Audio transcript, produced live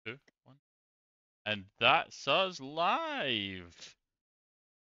2, 1. And that's us live.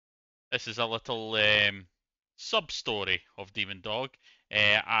 This is a little sub-story of Demon Dog,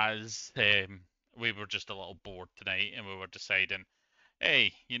 as we were just a little bored tonight and we were deciding,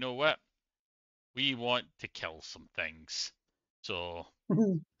 hey, you know what? We want to kill some things. So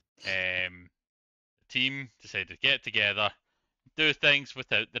the team decided to get together, do things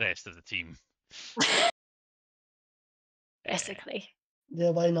without the rest of the team. Basically.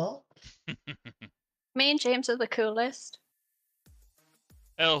 Yeah, why not? Me and James are the coolest.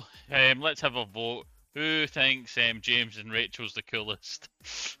 Well, let's have a vote. Who thinks James and Rachel's the coolest?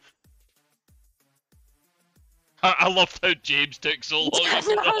 I loved how James took so long to I put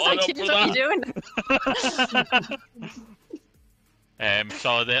the was horn like, up you for know what that. you're doing.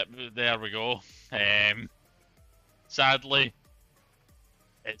 So there we go. Sadly,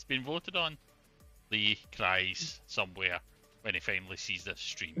 it's been voted on. Lee cries somewhere when he finally sees this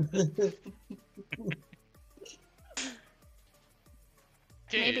stream.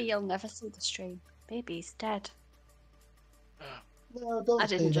 Maybe you'll never see the stream. Maybe he's dead. No, don't I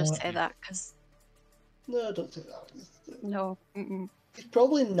didn't say just that. say that because No, don't say that. no. He's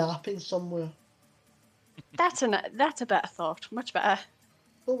probably napping somewhere. That's a better thought. Much better.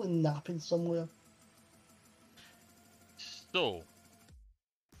 Probably napping somewhere. So,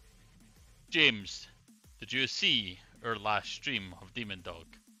 James, did you see our last stream of Demon Dog?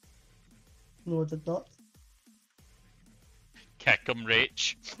 No, I did not. Kick him,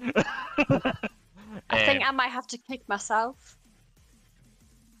 Rach. I think I might have to kick myself.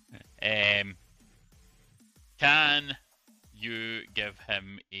 Can you give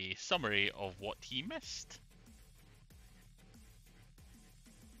him a summary of what he missed?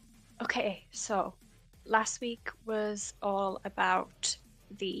 Okay, so last week was all about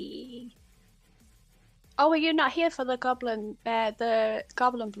the. Oh, were you not here for the goblin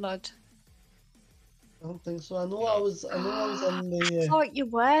blood? I don't think so. I know I was in I the. thought you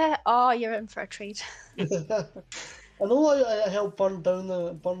were. Oh, you're in for a treat. I know I helped burn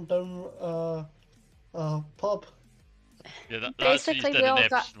down pub. Yeah, that's Basically, used in we an all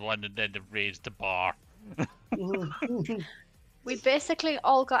got- episode 1 and then they raised the bar. We basically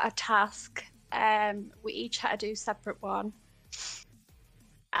all got a task. We each had to do a separate one.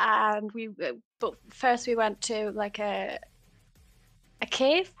 And but first we went to like a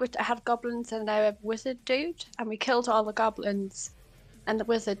cave which had goblins and a wizard dude, and we killed all the goblins and the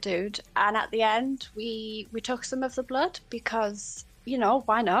wizard dude. And at the end, we took some of the blood because, you know,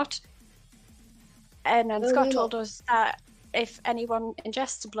 why not? And then Scott told us that if anyone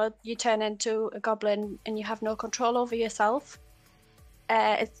ingests the blood, you turn into a goblin and you have no control over yourself.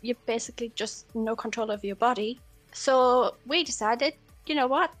 You're basically just no control over your body. So we decided, you know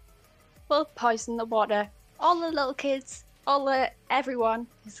what? We'll poison the water. All the little kids, everyone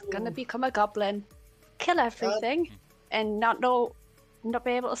is gonna become a goblin, kill everything, and not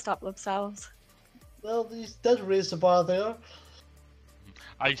be able to stop themselves. Well, he did raise the bar there.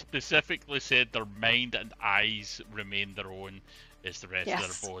 I specifically said their mind and eyes remain their own. It's the rest of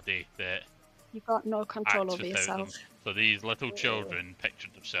their body that You've got no control acts over without them. yourself. So these little children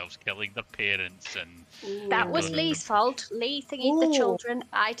pictured themselves killing their parents and... That was Lee's fault. Lee thingied the children.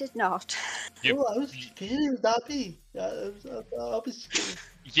 I did not. You- Oh, I was scared. Would that be? Yeah, I was scared.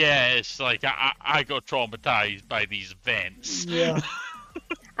 Yeah, it's like I got traumatized by these events. Yeah.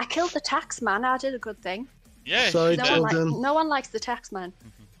 I killed the tax man. I did a good thing. Yeah, Sorry, you did. children. No one likes the tax man.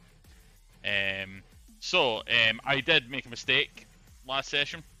 So I did make a mistake last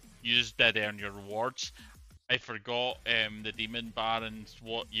session. You just did earn your rewards. I forgot the demon bar and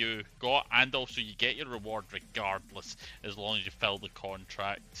what you got, and also you get your reward regardless as long as you fill the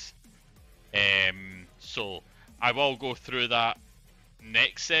contracts. So I will go through that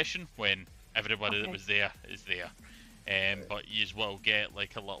next session when everybody that was there is there. But you will get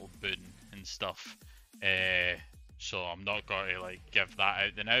like a little boon and stuff. So I'm not going to like give that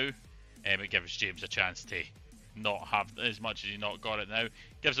out the now. It gives James a chance to not have as much as he not got it now.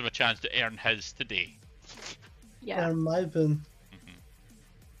 Gives him a chance to earn his today. Yeah. Earn my boon.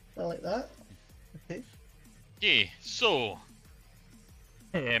 I like that. Okay. Yeah, so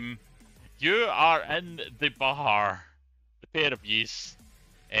you are in the bar, the pair of yous,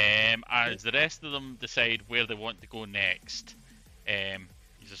 as the rest of them decide where they want to go next. You're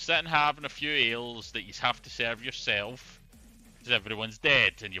sitting having a few ales that you have to serve yourself, because everyone's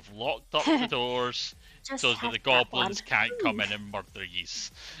dead, and you've locked up the doors so that the goblins can't come in and murder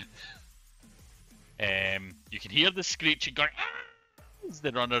yous. You can hear the screeching going as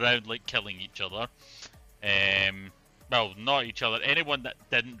they run around like killing each other. Well, not each other. Anyone that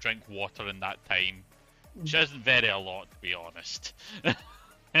didn't drink water in that time, which isn't very a lot to be honest.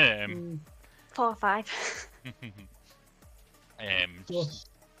 4 or 5. So,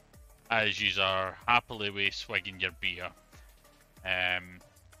 As you are happily away swigging your beer.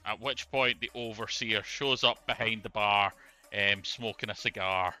 At which point the overseer shows up behind the bar, smoking a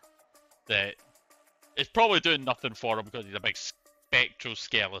cigar that is probably doing nothing for him because he's a big spectral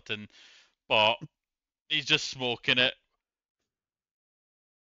skeleton, but he's just smoking it.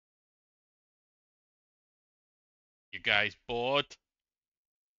 You guys bored?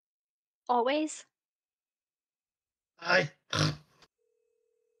 Always. aye.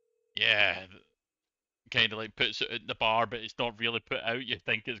 Yeah. Kind of like puts it in the bar, but it's not really put out. You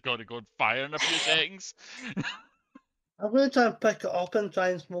think it's going to go on fire in a few seconds. I'm going to try and pick it up and try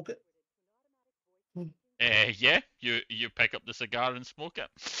and smoke it. Yeah, you pick up the cigar and smoke it.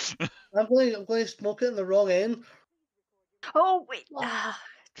 I'm going to smoke it in the wrong end. Oh, wait. Ah,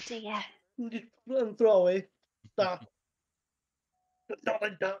 dear. And just put it and throw it away. Stop. It's not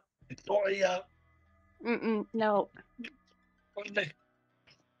like that. It's not like that. No.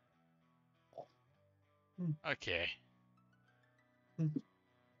 Okay. Hmm.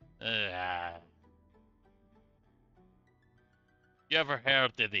 You ever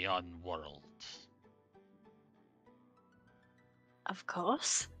heard of the Unworld? Of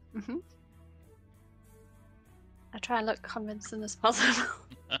course. I try and look convincing as possible.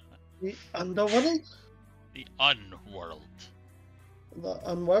 The underworld? The Unworld. The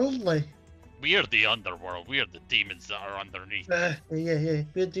unworldly? We're the underworld. We're the demons that are underneath. Yeah.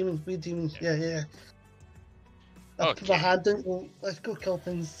 We're demons. Yeah. I put my Okay. hand in. Well, let's go kill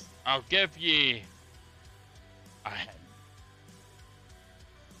things. I'll give you a hint.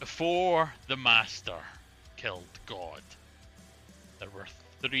 Before the Master killed God, there were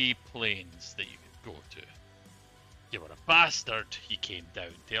 3 planes that you could go to. You were a bastard, you came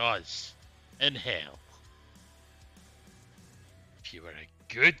down to us, in hell. If you were a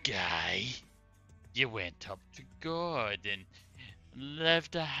good guy, you went up to God and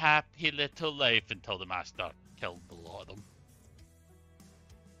lived a happy little life until the Master killed the lot of them.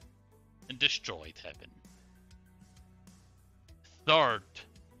 And destroyed heaven. Third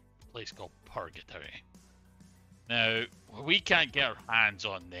place called Purgatory. Now, we can't get our hands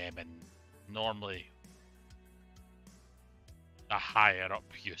on them, and normally a higher up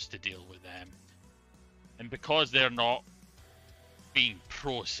used to deal with them. And because they're not being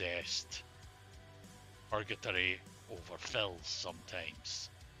processed, Purgatory overfills sometimes.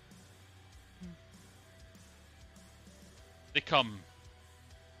 They come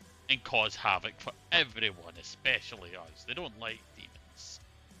and cause havoc for everyone, especially us. They don't like demons.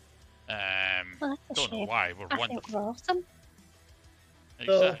 Well, that's a Don't know shame. why. We're I think wonderful. we're awesome.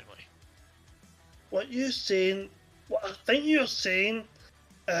 Exactly. What I think you're saying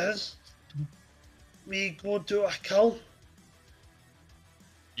is we go do a kill.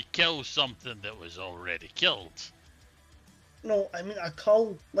 You kill something that was already killed. No, I mean a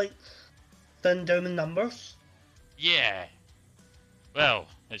kill, like, thin down the numbers. Yeah. Well,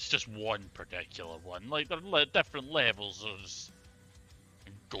 it's just one particular one. Like, there are different levels of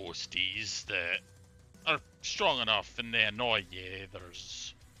ghosties that are strong enough and they annoy you.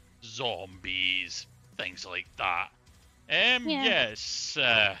 There's zombies, things like that. Yes,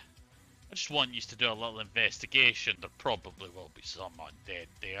 I just want you to do a little investigation. There probably will be some undead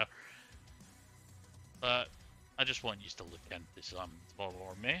there. But I just want you to look into some for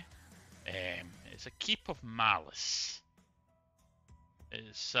me. It's a keep of malice.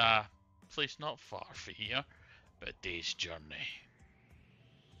 It's a place not far from here, but a day's journey.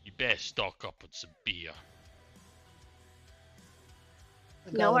 You best stock up on some beer.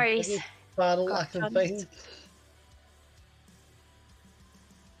 I No got a worries. big barrel I Got can tons. find.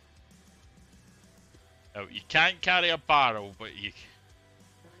 Now, you can't carry a barrel, but you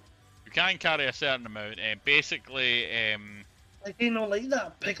can carry a certain amount. And basically, Like, you know, like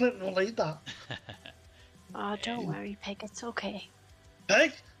that. Piglet, no, like that. Oh, don't worry, Pig. It's okay.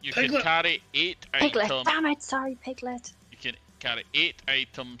 Pig? you can Piglet. carry 8 Piglet. items. Damn it. Sorry, Piglet. You can carry 8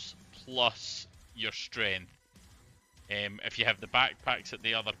 items plus your strength. If you have the backpacks that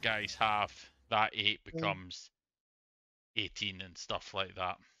the other guys have, that 8 becomes 18 and stuff like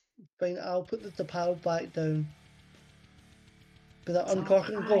that. Fine, I'll put the barrel back down. But that So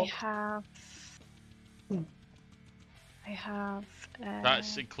uncorking I go. have.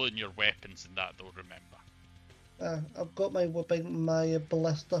 That's including your weapons and that, though, remember. I've got my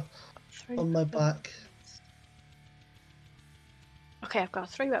ballista 3 on my weapons. back. Okay, I've got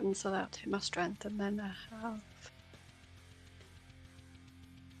 3 weapons, so that'll take my strength, and then I have.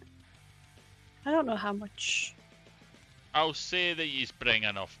 I don't know how much. I'll say that you bring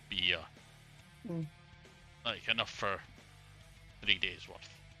enough beer. Mm. Like, enough for 3 days worth.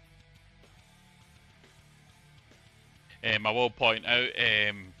 I will point out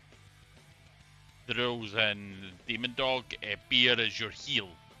the rules in Demon Dog. Beer is your heal.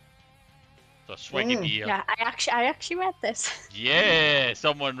 So a swig of beer. Yeah, I actually read this. Yeah,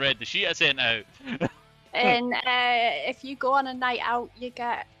 someone read the sheet I sent out. And if you go on a night out, you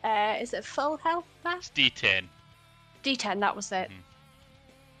get is it full health back? It's D10. D10, that was it. Mhm.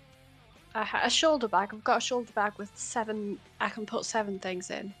 A shoulder bag. I've got a shoulder bag with 7. I can put 7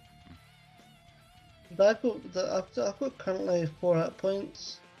 things in. I've got currently 4 hit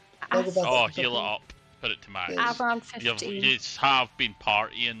points. I'll go back Oh, up to heal it 15. up. Put it to max. Yeah. I've around 15. You have been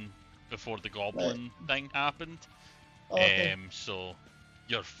partying before the goblin thing happened. Okay. So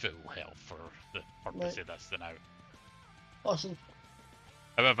you're full health for the purpose of this now. Awesome.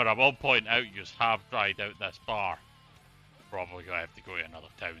 However, I will point out you have dried out this bar. Probably gonna have to go to another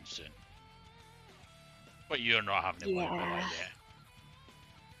town soon. But you're not having to worry about that yet.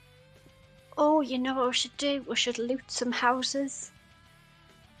 Oh, you know what we should do? We should loot some houses.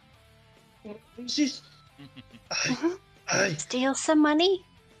 Jeez. Aye. Steal some money.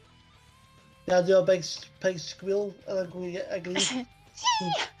 Yeah, I do a big squeal and I'm going to get ugly.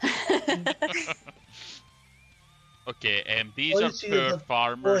 Okay, these All are you see is poor a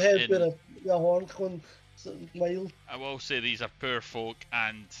farmers. Forehead with a horn going wild. I will say these are poor folk,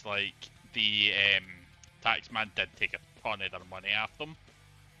 and like the taxman did take a ton of their money off them.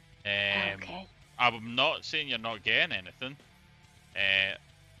 Okay. I'm not saying you're not getting anything.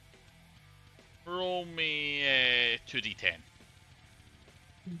 Roll me 2d10.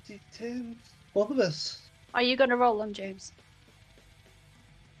 D10. Both of us. Are you going to roll them, James?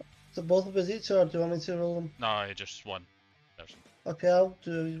 So both of us each, or do you want me to roll them? No, just one person. Okay, I'll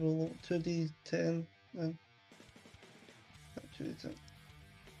do roll 2d10 then. 2d10.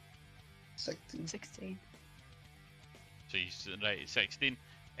 16. 16. So you right 16.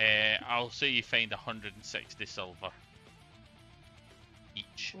 I'll say you find 160 silver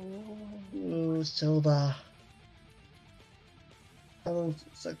each. Ooh, silver.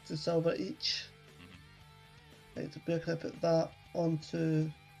 160 silver each. Right, to break, I put that onto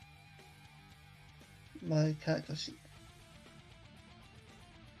my character sheet.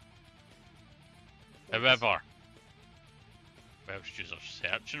 However, whilst you are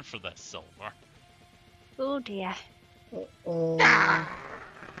searching for this silver, Oh dear. Oh,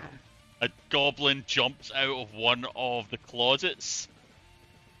 a goblin jumps out of one of the closets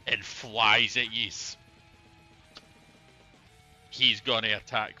and flies at you. He's going to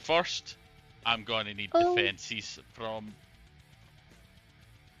attack first. I'm going to need defenses from...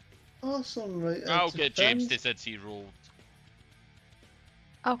 awesome, right? I'll get James to since he rolled.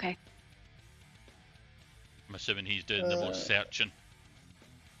 Okay. I'm assuming he's doing the most searching.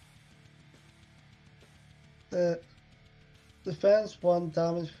 Defense 1,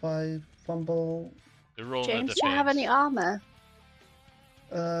 damage 5, fumble. The roll James, of do you have any defense. armor?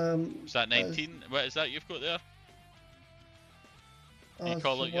 Is that 19? What is that you've got there? Can you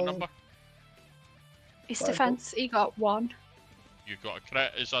call out your number? His defense, he got 1. You got a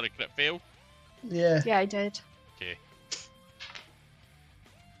crit. Is that a crit fail? Yeah. Yeah, I did. Okay.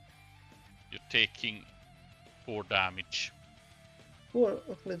 You're taking 4 damage. 4,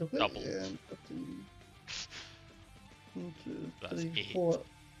 okay. Double. 1, 2, That's 3, 8. 4.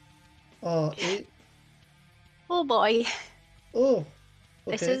 8. Oh boy. Oh. Okay.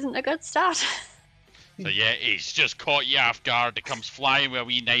 This isn't a good start. So yeah, he's just caught you off guard. It comes flying with a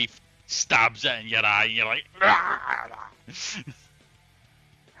wee knife, stabs it in your eye, and you're like,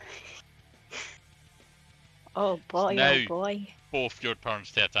 Oh boy, Now- oh boy. both your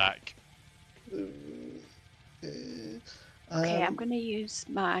turns to attack. Okay, I'm gonna use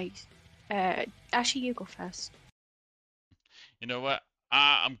my. Actually, you go first. You know what?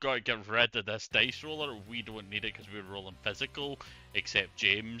 I'm going to get rid of this dice roller. We don't need it because we're rolling physical, except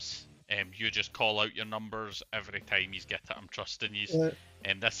James. You just call out your numbers every time you get it. I'm trusting you.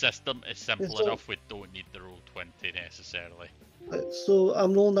 And this system is simple So- enough. We don't need the roll 20 necessarily. So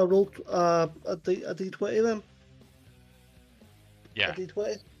I'm rolling a d20 then. Yeah. A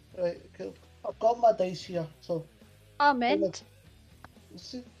d20. Right. Okay. I've got my dice here, so. Oh, mint. Let's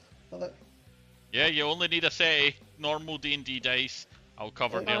see. Alright. Yeah, you only need a set of normal D&D dice. I'll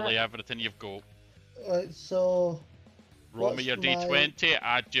cover Alright. nearly everything you've got. Right. So. Roll me What's your my- D20,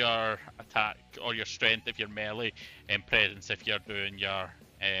 add your attack or your strength if you're melee, and presence if you're doing your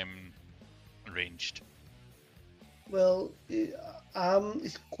ranged. Well,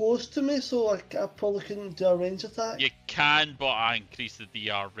 it's close to me, so I probably couldn't do a range attack. You can, but I increase the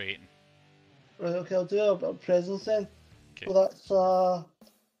DR rating. Right, okay, I'll do a presence then. Okay. So that's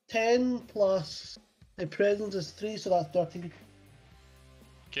 10 plus the presence is 3, so that's 13.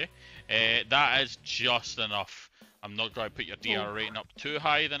 Okay, that is just enough. I'm not going to put your Oh. DR rating up too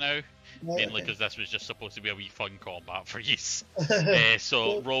high now, Right, mainly okay. because this was just supposed to be a wee fun combat for you. So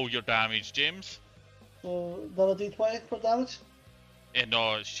So- roll your damage, James. So, another d20 for damage?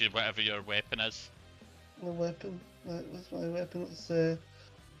 No, it's whatever your weapon is. My weapon. Right, what's my weapon? It's a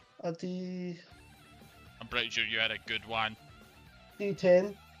I'm pretty sure you had a good one.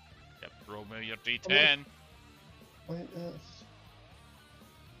 d10. Yep, roll me your d10. Right,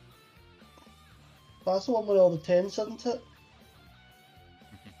 that's the one with all the 10s, isn't it?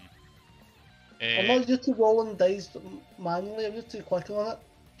 I'm not used to rolling dice manually, I'm used to clicking on it.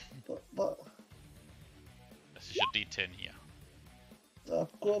 But This is your d10 here. I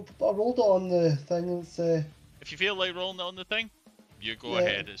rolled it on the thing and it's If you feel like rolling it on the thing, you go Yeah.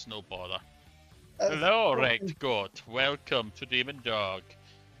 ahead, it's no bother. Hello, Wrecked God. Welcome to Demon Dog.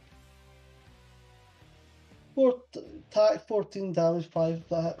 attack 14 damage 5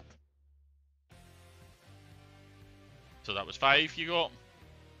 that. So that was 5 you got.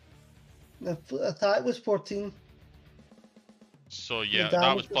 The attack was 14. So yeah, The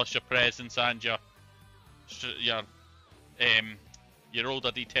that was damage plus your presence and your you rolled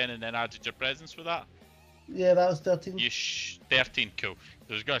a d10 and then added your presence with that. Yeah, that was 13. 13, cool.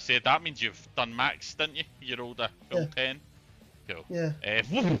 I was gonna say that means you've done max, didn't you? You rolled a full Yeah. 10. Cool.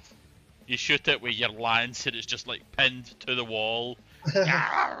 Yeah. You shoot it with your lance and it's just like pinned to the wall.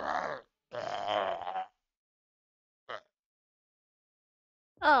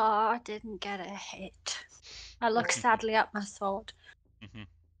 Oh, I didn't get a hit. I look sadly at my sword.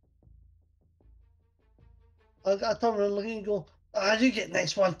 I turn around looking and go, you get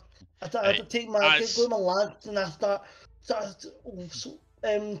next one. I have to take my, go to my lance and I start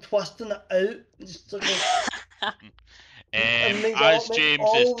twisting it out. Just to go, as James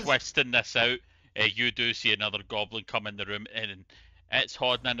is twisting this out, you do see another goblin come in the room and it's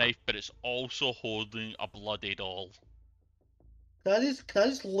holding a knife, but it's also holding a bloody doll. Can I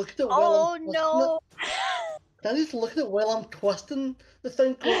just look at it Oh while I'm twisting no! it? Can I just look at it while I'm twisting the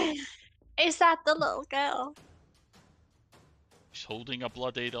thing? Is that the little girl? She's holding a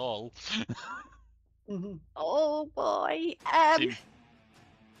bloody doll. Oh boy.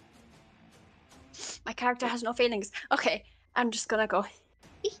 My character has no feelings. Okay, I'm just gonna go.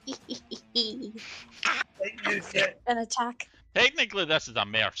 An attack. Technically, this is a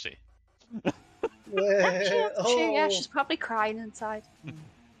mercy. Actually, that's true, yeah, she's probably crying inside.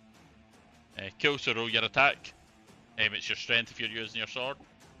 Kill, so roll your attack. It's your strength if you're using your sword.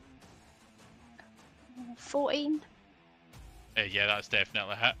 14. Yeah, that's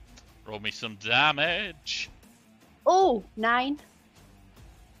definitely a hit. Roll me some damage. Oh, 9.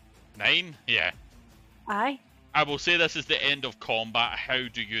 9? Yeah. Aye. I will say this is the end of combat. How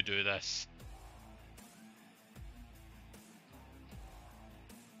do you do this?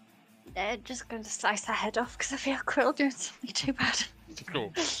 Just gonna slice her head off because I feel Quill doing something too bad.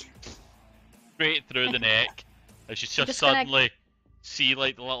 Cool. Straight through the neck. As you just gonna- suddenly see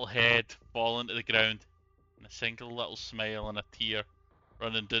like the little head fall into the ground. And a single little smile and a tear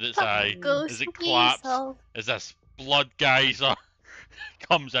running down its eye as it claps. As this blood geyser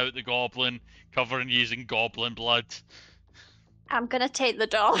comes out the goblin, covering using goblin blood. I'm gonna take the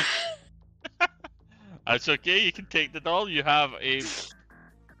doll. That's okay, you can take the doll. You have a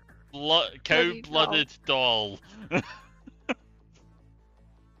cow-blooded doll.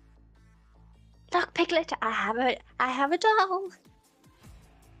 Look, Piglet, I have a doll.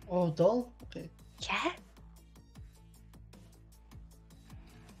 Oh, doll? Okay. Yeah.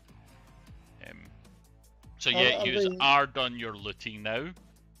 So yeah, you are done your looting now.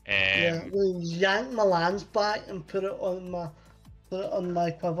 Yeah, I'm gonna yank my lance back and put it on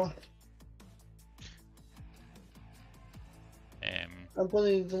my quiver. I'm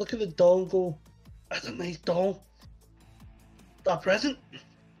going to look at the doll and go, that's a nice doll. A present?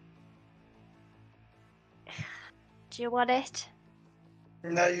 Do you want it?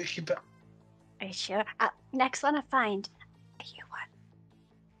 No, you keep it. Are you sure? Next one I find, you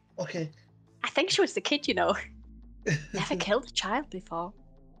one. Okay. I think she was the kid, you know. Never killed a child before.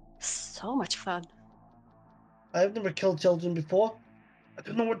 So much fun. I've never killed children before. I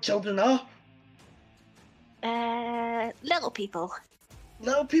don't know what children are. Little people.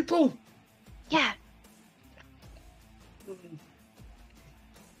 Little people? Yeah.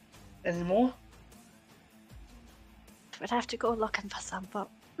 Any more? We'd have to go looking for some, but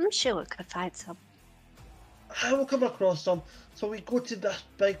I'm sure we could find some. I will come across some. So we go to this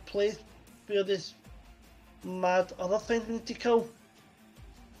big place where this mad other thing we need to kill.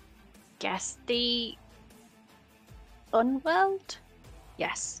 Guess the Unworld?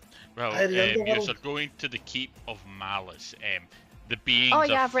 Yes. Well, you're going to the Keep of Malice. The beings are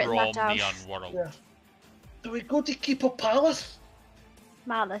I've written from that down. the Unworld. Yeah. Do we go to Keeper Palace?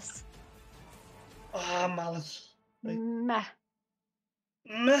 Malice. Ah, Malice. Right. Meh.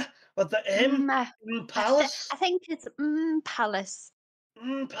 Meh, with the M. Meh. Palace. I think it's Palace.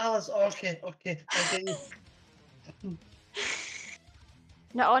 Palace. Okay, I get you.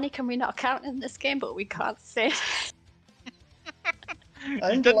 Not only can we not count in this game, but we can't say it. You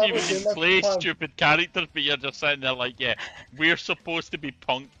I'm didn't glad even we're doing that play part. stupid characters, but you're just sitting there like, yeah, we're supposed to be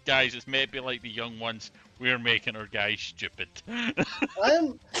punk guys. It's maybe like the young ones. We're making our guys stupid.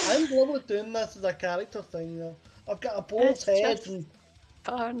 I'm glad we're doing this as a character thing. You know. I've got a bald It's head just and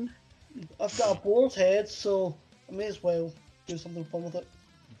fun. I've got a bald head, so I may as well do something fun with it.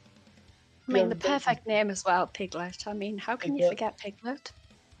 I mean, Yeah, the perfect name as well, Piglet. I mean, how can you Piglet. forget Piglet?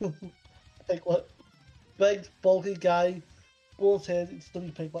 Piglet. Big, bulky guy, bald head, it's still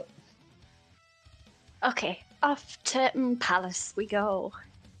Piglet. Okay, off to Palace we go.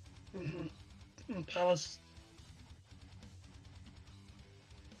 Palace.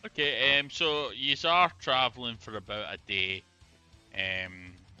 Okay, so you are traveling for about a day.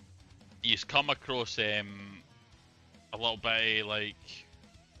 You come across a little bit like.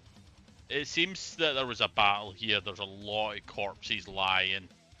 It seems that there was a battle here. There's a lot of corpses lying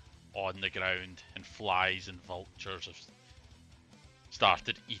on the ground, and flies and vultures have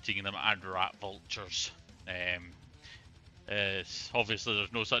started eating them, and rat vultures. Obviously,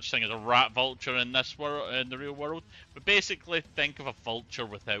 there's no such thing as a rat vulture in this world, in the real world. But basically, think of a vulture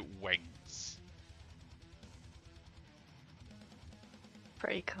without wings.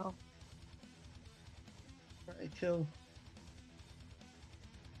 Pretty cool. Pretty cool.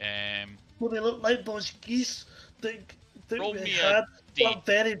 What they look like those geese that Roll we me had. D. But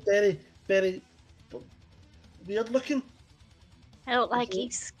very, very, very weird looking. I don't like Mhm.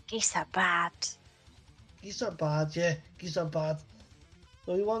 geese. Geese are bad. Geese are bad, yeah. Geese are bad.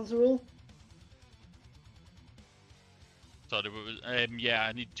 So you want to roll? Sorry, what was, yeah,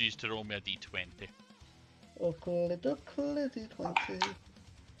 I need you to roll me a d20. Okay, 20.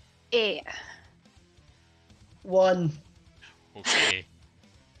 8. 1. Okay,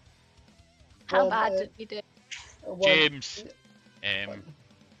 How One, bad did we do? 1. James,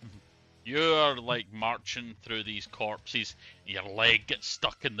 you're like marching through these corpses, and your leg gets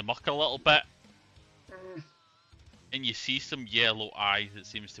stuck in the muck a little bit, and you see some yellow eyes that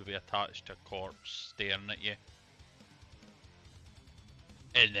seems to be attached to a corpse staring at you.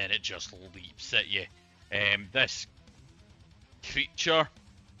 And then it just leaps at you. This creature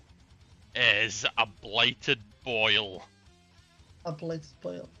is a blighted boil. A blighted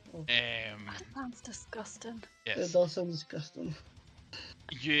boil. Oh, That sounds disgusting. it Yes. does sound disgusting.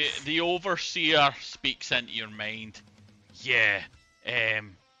 The overseer speaks into your mind. Yeah.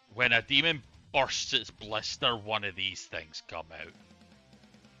 When a demon bursts its blister, one of these things come out.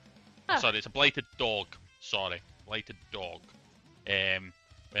 Oh. Sorry, it's a blighted dog. Sorry, blighted dog.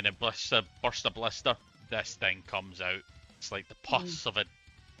 When a bursts a blister, this thing comes out. It's like the pus of a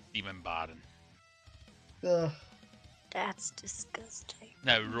demon baron. Ugh. That's disgusting.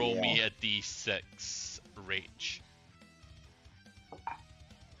 Now roll me Yeah. a d6 rage.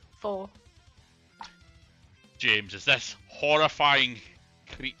 4. James, as this horrifying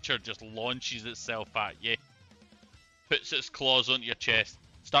creature just launches itself at you, puts its claws onto your chest,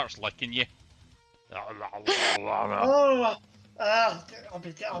 starts licking you. Oh! I'll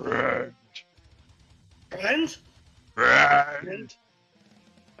be Friend. Friend? Friend.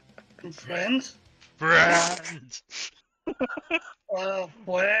 Friend? Friend.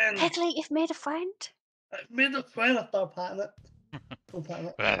 Friend. Piglet, you've made a friend? I've made a friend. I start patting it. I'm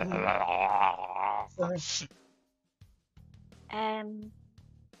patting it.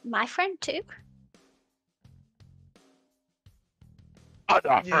 My friend too?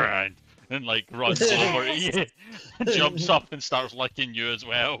 Other friend. And like runs over to you, jumps up and starts licking you as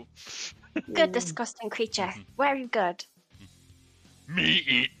well. Good disgusting creature. Very good. Me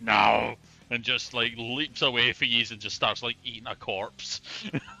eat now. And just like leaps away for you and just starts like eating a corpse.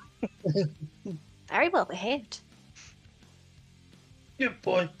 Very well behaved. Good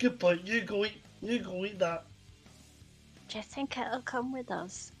boy, good boy. You go eat that. Do you think it'll come with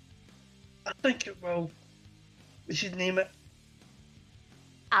us? I think it will. We should name it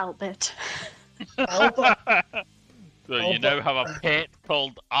Albert. Albert. So you now have a pet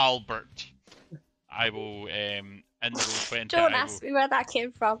called Albert. I will in the roll 20. Don't I ask will me where that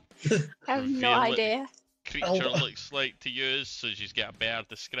came from. I have no reveal what idea. the creature looks like to use, so you get a better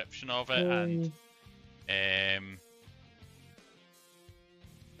description of it. And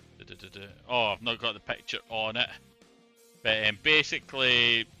oh, I've not got the picture on it, but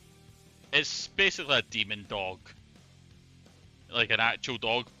basically, it's basically a demon dog. like an actual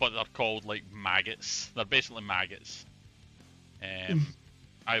dog, but they're called like maggots. They're basically maggots.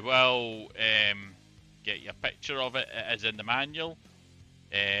 I will get you a picture of it. It is in the manual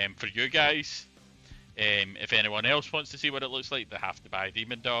for you guys. If anyone else wants to see what it looks like, they have to buy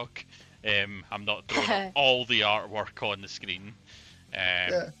Demon Dog. I'm not throwing up all the artwork on the screen,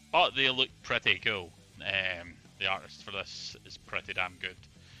 but they look pretty cool. The artist for this is pretty damn good.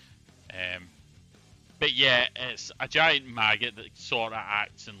 But yeah, it's a giant maggot that sort of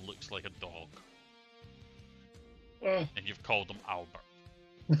acts and looks like a dog. And you've called him Albert.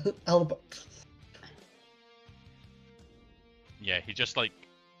 Albert. Yeah, he just like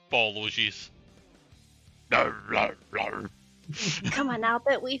follows you. Come on,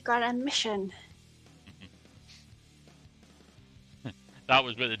 Albert, we've got a mission. That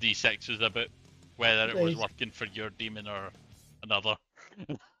was what the D6 was about, whether it was working for your demon or another.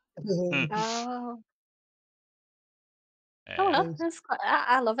 Oh. Well, that's quite,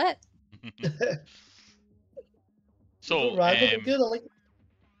 I love it. So, good. I like it.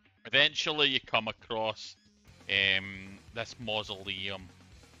 Eventually you come across this mausoleum.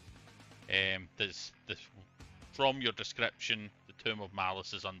 This from your description, the Tomb of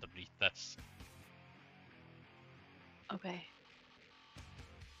Malice is underneath this. Okay.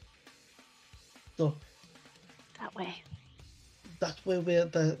 So that way. That's where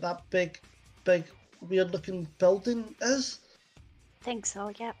that big, weird-looking building is. Think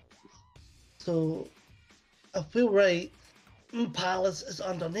so. Yep. So, I feel right. Palace is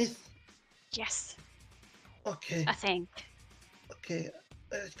underneath. Yes. Okay. I think. Okay,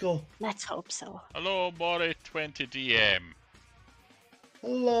 let's go. Let's hope so. Hello, Mori 20DM.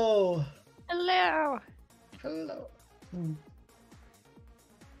 Hello. Hello. Hello.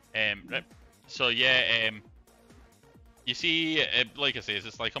 Right. So yeah, you see, like I say,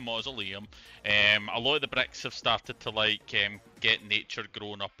 it's like a mausoleum. A lot of the bricks have started to like get nature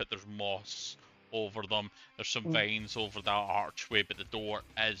grown up, but there's moss over them. There's some vines over that archway, but the door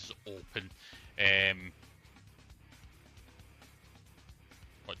is open.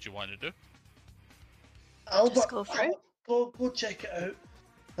 What do you want to do? Albert, Just go through. Go check it out.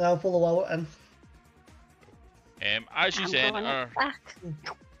 And I'll follow Albert in. As you enter,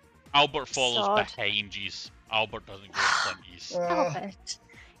 Albert follows behind you. Albert doesn't go in front of you. Albert,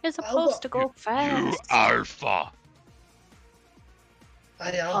 you're supposed to go first. You alpha.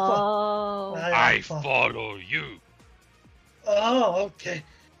 I alpha. Oh. I follow you. Oh, okay.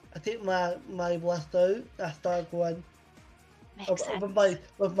 I take my blast out. I start going. Makes sense.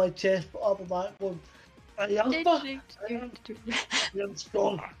 With my chest up and back going. I alpha. I'm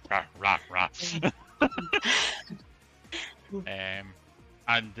strong.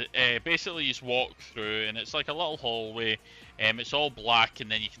 And basically you just walk through, and it's like a little hallway. It's all black, and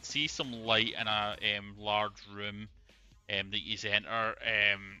then you can see some light in a large room that you enter.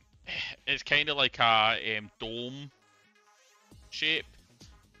 It's kind of like a dome shape,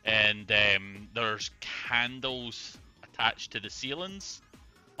 and there's candles attached to the ceilings,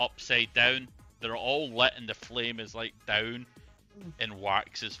 upside down. They're all lit, and the flame is like down, and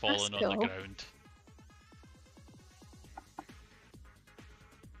wax is falling on the ground.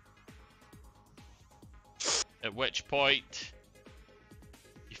 At which point,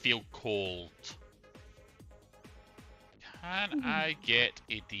 you feel cold. Can I get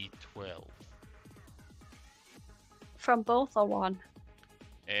a D12? From both or one?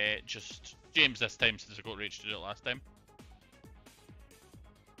 Just James this time, since I got Rach to do it last time.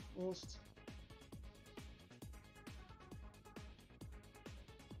 Most.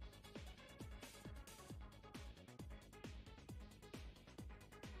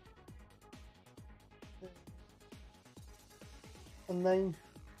 A 9.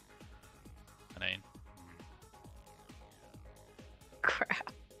 A 9.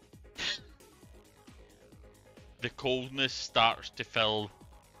 Crap. The coldness starts to fill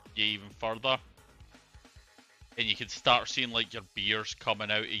you even further, and you can start seeing like your beers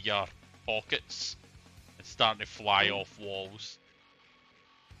coming out of your pockets and starting to fly off walls.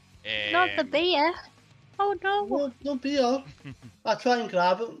 Not the beer. Oh no. No beer. I try and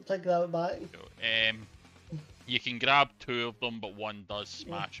grab it back. You can grab 2 of them, but one does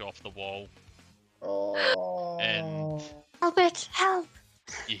smash off the wall. Oh. And Albert, help!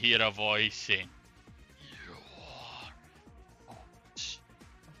 you hear a voice saying, "You are not."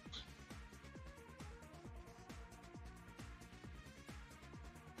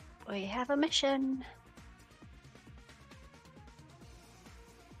 We have a mission.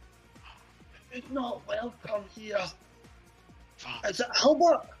 You're not welcome here. Fast. Is it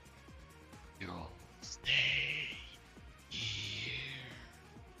Albert? You'll stay here.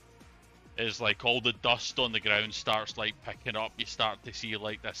 is like all the dust on the ground starts like picking up. You start to see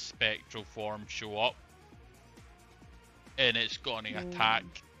like this spectral form show up, and it's going to attack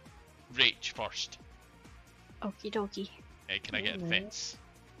Rach first. Okie dokie. Can I get fence?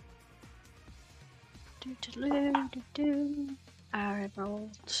 I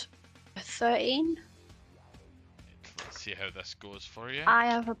rolled a 13. Let's see how this goes for you. I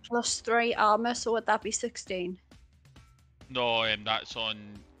have a +3 armor, so would that be 16? No, that's on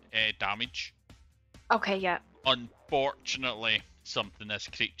damage. Okay, yeah. Unfortunately, something this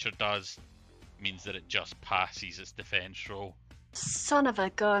creature does means that it just passes its defense roll. Son of a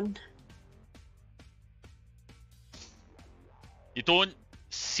gun. You don't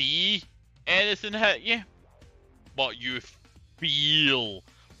see anything hit you, but you feel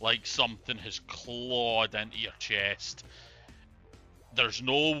like something has clawed into your chest. There's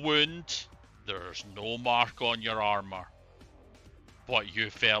no wound, there's no mark on your armor, but you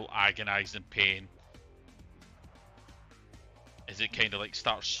felt agonizing pain as it kind of like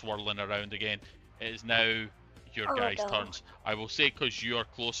starts swirling around again. It is now your guys' turns. I will say, because you are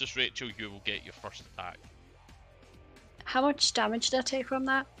closest, Rachel, you will get your first attack. How much damage did I take from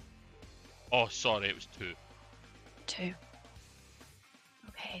that? Oh, sorry, it was 2. 2.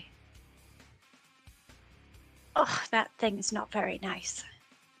 Okay. Oh, that thing is not very nice.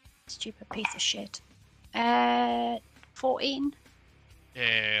 Stupid piece of shit. 14.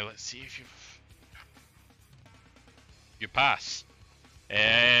 Let's see if you pass.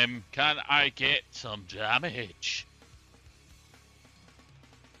 Can I get some damage?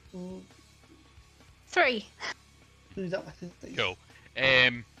 3. Cool.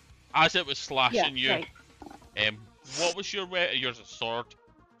 As it was slashing you, right. what was your yours a sword?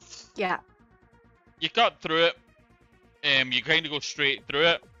 Yeah. You cut through it. You kind of go straight through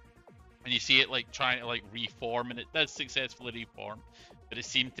it, and you see it like trying to like reform, and it does successfully reform, but it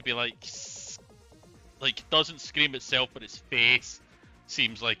seemed to be like it doesn't scream itself, but its face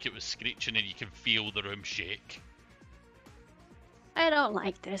seems like it was screeching, and you can feel the room shake. I don't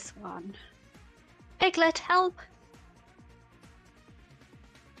like this one. Piglet, help!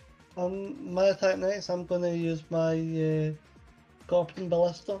 My attack next, I'm going to use my Goblin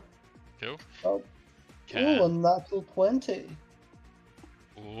Ballista. Cool. Oh, a natural 20.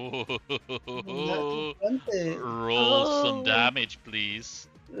 Ooh. Natural 20. Roll some damage, please.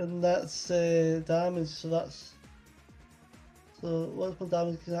 And that's damage, so that's... So, what's my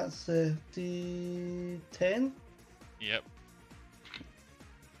damage? That's D10? Yep.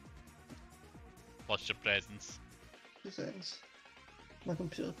 Plus your presence. 2 seconds. My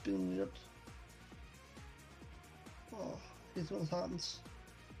computer's being weird. Oh, here's what happens.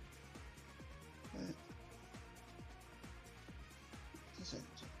 Right. 2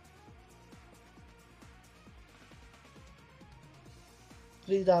 seconds.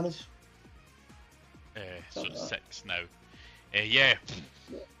 3 damage. So it's 6 now. Yeah.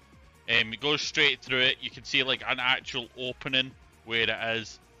 It goes straight through it. You can see like an actual opening where it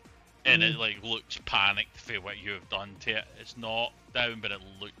is, and it like looks panicked for what you have done to it. It's not down, but it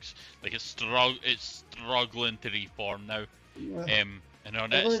looks like it's struggling to reform now. Yeah. And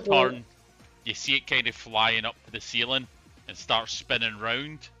on its turn, you see it kind of flying up to the ceiling and start spinning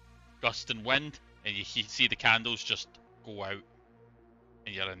round, gusting wind, and you see the candles just go out,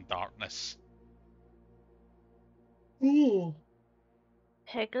 and you're in darkness. Ooh,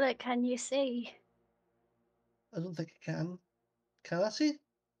 Piglet, can you see? I don't think I can. Can I see?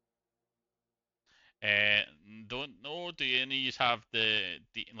 Don't know. Do any of you have the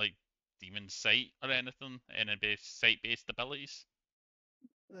like demon sight or anything? Any sight-based abilities?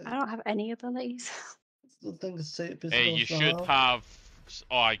 I don't have any abilities. I don't think it's safe. You should have.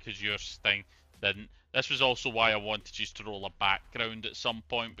 Oh, because your thing didn't. This was also why I wanted you to roll a background at some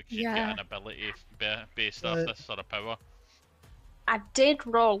point, because you get an ability based off this sort of power. I did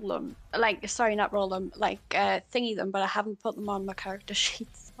roll them, sorry, not roll them, thingy them, but I haven't put them on my character sheet.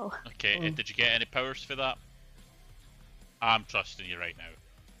 So. Okay, did you get any powers for that? I'm trusting you right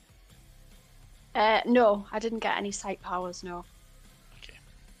now. No, I didn't get any sight powers. No. Okay.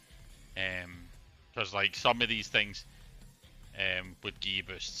 Because like some of these things, would give you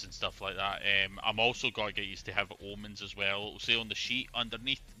boosts and stuff like that. I'm also gotta get used to have omens as well. It'll say on the sheet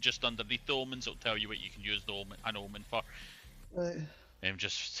just underneath the omens, it'll tell you what you can use an omen for. Right.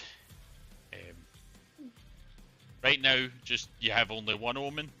 Right now, just you have only one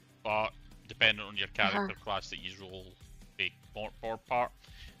omen, but depending on your character class that you roll, big Mort Borg part.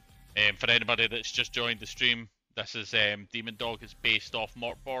 For anybody that's just joined the stream, this is Demon Dog is based off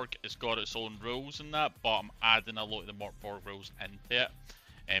Mort Borg. It's got its own rules and that, but I'm adding a lot of the Mort Borg rules into it,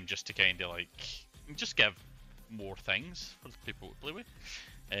 just to kind of like just give more things for people to play with.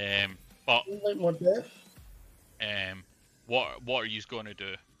 But Like more death. what are you going to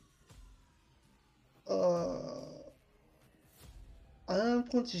do? I am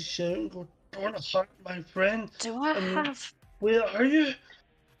going to shout and go, "Don't hurt my friend." Do I And have? where are you?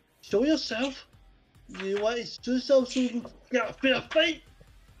 Show yourself. You want to show yourself so we can get a fair fight?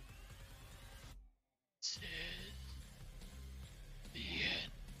 This is the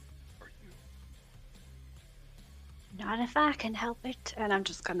end for you. Not if I can help it. And I'm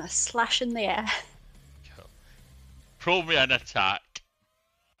just gonna slash in the air. Cool. Roll me an attack.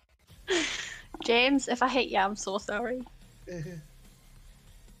 James, if I hit you, I'm so sorry.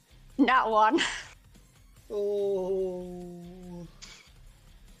 Not one. Oh,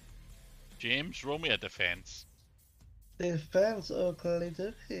 James, roll me a defense. defense. Okay,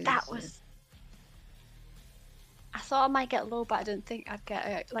 okay. That was. I thought I might get low, but I didn't think I'd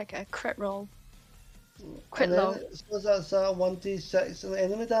get a crit roll. Crit And then low. so that's 1d6 and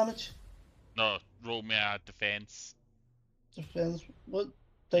enemy damage. No, roll me a defense. Defense. What? You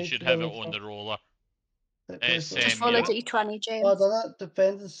dice should do have I it roll on for? the roller. Okay, It's, so- Just Um, roll a yeah. d20, James. Oh, I done it.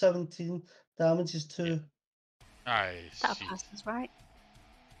 Defense is 17. Damage is 2. Aye, That see. passes, right?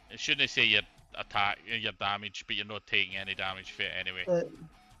 It shouldn't say your attack, your damage, but you're not taking any damage for it anyway. Right.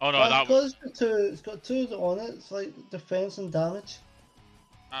 Oh no, Well, that was. it's got two on it. It's like defense and damage.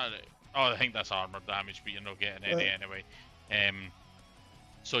 Oh, I think that's armor damage, but you're not getting any Right. anyway.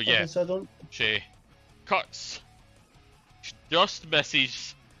 So yeah, Okay, so I don't. she cuts, just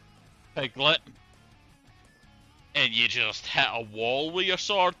misses Piglet, and you just hit a wall with your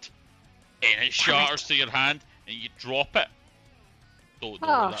sword, and it shatters to your hand, and you drop it. Don't know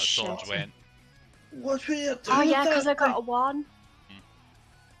Oh, where that sword shit. went. What were you doing? Oh yeah, with because that I got thing? a 1. Hmm.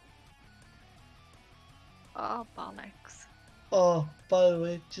 Oh, bollocks. Oh, by the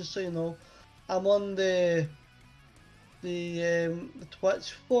way, just so you know, I'm on the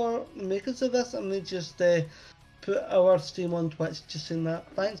Twitch for makers of this, and they just put our stream on Twitch. Just saying that.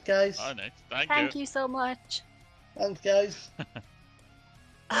 Thanks, guys. Oh, nice. Thank Thank you. you so much. Thanks, guys.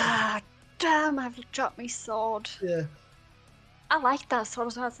 Ah, damn, I've dropped my sword. Yeah. I like that sword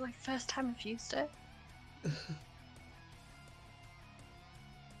as well. It's like first time I've used it.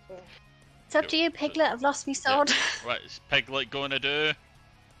 It's up to you, Piglet. I've lost my sword. What's Piglet going to do?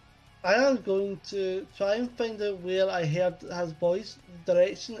 I am going to try and find out where I heard his voice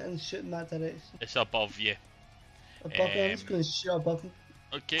direction and shoot in that direction. It's above you. Above him, I'm just going to shoot above him.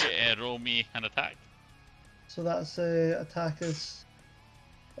 Okay, roll me an attack. So that's attack is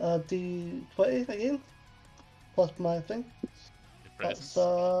D20 again, plus my thing. Your presence.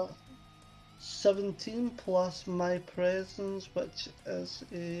 That's 17 plus my presence, which is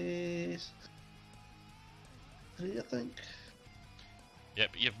a 3, I think. Yep,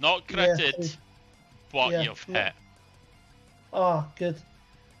 you've not Yeah, critted, three. but Yeah, you've no. hit. Ah, good.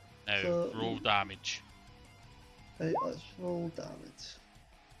 Now, So- roll damage. Right, let's roll damage.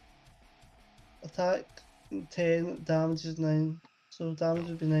 Attack 10, damage is 9. So damage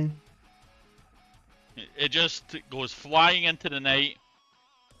would be 9. It just goes flying into the night.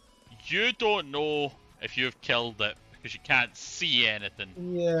 You don't know if you've killed it because you can't see anything,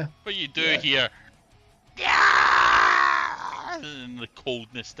 Yeah. but you do Yeah. hear. "Yeah!" And the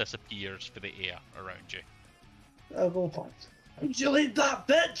coldness disappears for the air around you. I'll go. How'd you like that,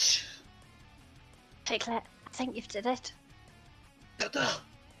 bitch? Piglet, I think you've did it. Did I?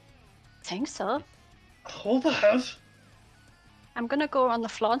 I think so. I hope I have. I'm gonna go on the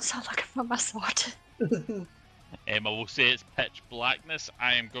floor and start looking for my sword. I will say it's pitch blackness.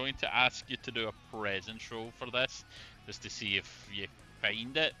 I am going to ask you to do a presence roll for this, just to see if you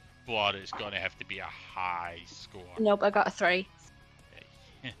find it, but it's going to have to be a high score. Nope, I got a 3.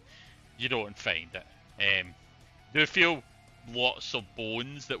 You don't find it. Do you feel lots of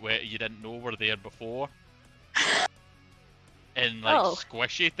bones that you didn't know were there before? And like Oh,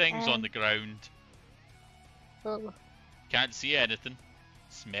 squishy things on the ground. Oh. Can't see anything.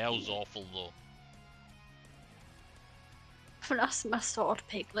 Smells awful though. That's my sword,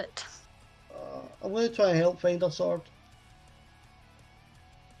 Piglet. I'm going to try and help find a sword.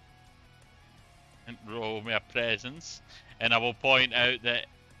 And roll me a presence. And I will point out that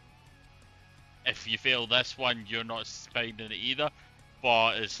if you fail this one, you're not finding it either.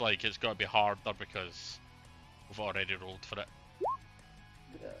 But it's like it's got to be harder because we've already rolled for it.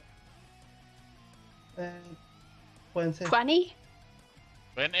 Yeah. 20. 20?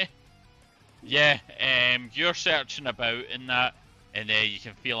 20? Yeah, you're searching about in that, and you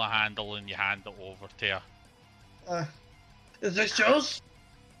can feel a handle and you hand it over to her. Is this yours?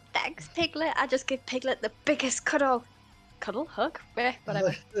 Thanks, Piglet. I just give Piglet the biggest cuddle. Cuddle? Hug? Eh,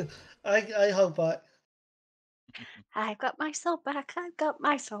 whatever. I hug back. I've got my soul back. I've got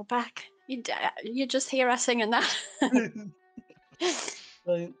my soul back. You just hear us singing that.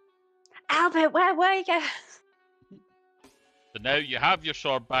 Right. Albert, where were you? So now you have your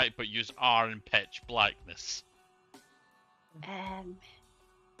sword back, but use R in pitch blackness.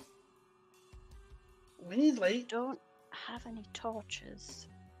 We need light. Don't have any torches.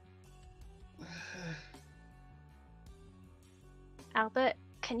 Albert,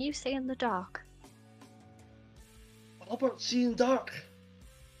 can you see in the dark? Albert, seeing dark.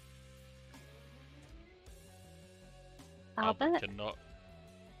 Albert? Cannot.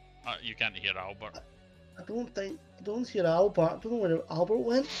 You can't hear Albert. I don't hear Albert. I don't know where Albert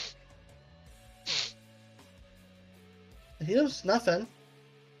went. I hear him sniffing.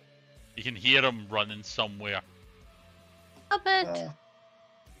 You can hear him running somewhere. Albert!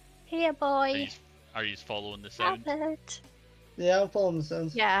 Here, boy. Are you following the sound? Albert! Yeah, I'm following the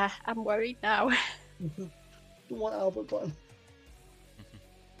sounds. Yeah, I'm worried now. Don't want Albert button.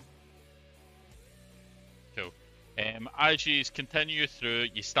 Cool. As you continue through,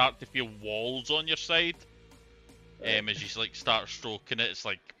 you start to feel walls on your side. As you like start stroking it,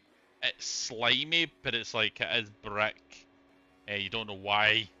 it's slimy, but it's like it is brick. You don't know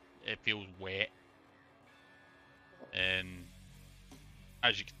why it feels wet. And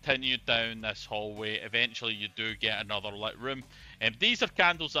as you continue down this hallway, eventually you do get another lit room. These are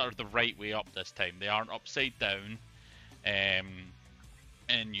candles that are the right way up this time. They aren't upside down.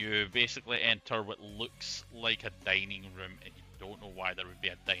 And you basically enter what looks like a dining room, and you don't know why there would be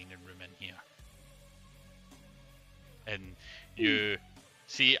a dining room in here. And you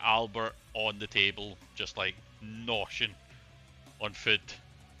see Albert on the table, just like noshing on food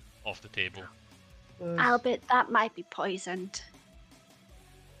off the table. Albert, that might be poisoned.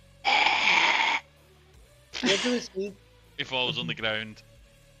 What do we see? He falls on the ground.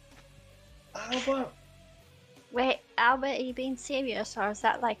 Albert! Wait, Albert, are you being serious, or is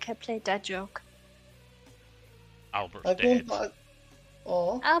that like a play dead joke? Albert's I'm going dead. back.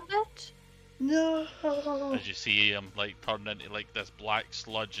 Oh. Albert? No! As you see him like turn into like this black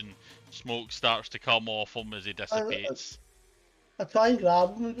sludge, and smoke starts to come off him as he dissipates. I try and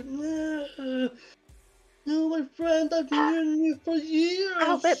grab him and go, no! No, my friend, I've known you for years!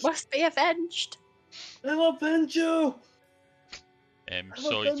 Albert must be avenged! I'll avenge you!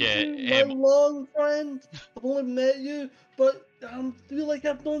 So you, yeah, my long friend. I've only met you, but I feel like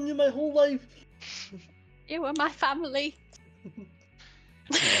I've known you my whole life. You were my family.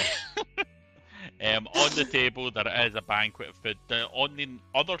 on the table there is a banquet of food. On the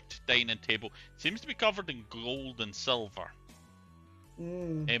other dining table seems to be covered in gold and silver.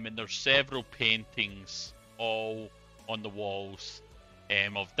 And there's several paintings all on the walls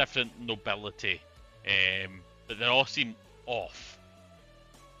of different nobility, but they all seem off.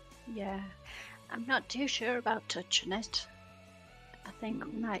 Yeah, I'm not too sure about touching it. I think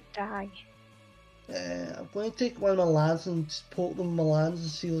we might die. I'm going to take one of my lads and just poke them with my lands and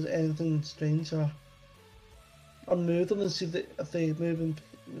see if there's anything strange, or move them and see if they move and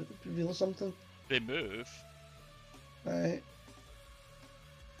reveal something. They move. Right.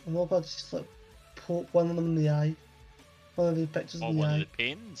 I'm not about to just like poke one of them in the eye. One of the pictures in the one eye. of the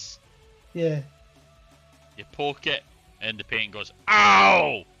paintings. Yeah. You poke it, and the painting goes,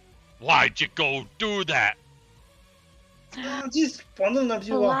 "Ow! Why'd you go do that?" I'm just wondering if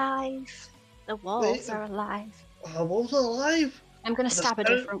you alive. The walls are alive. The walls are alive? I'm going to stab a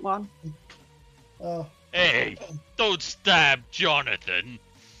different one. Oh. Hey, don't stab Jonathan.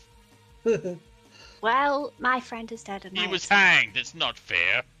 Well, my friend is dead and he was hanged. It's not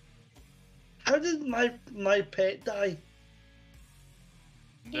fair. How did my pet die?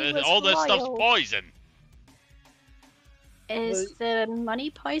 All this stuff's poison. Is the money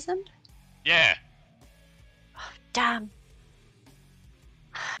poisoned? Yeah. Oh, damn.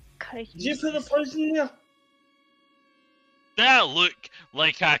 Did you put the poison in there? That look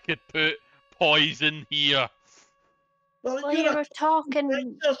like I could put poison here. Well, you were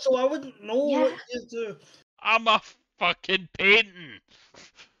talking. So I wouldn't know what you do. I'm a fucking painting.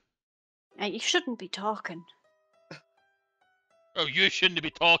 You shouldn't be talking. Oh, you shouldn't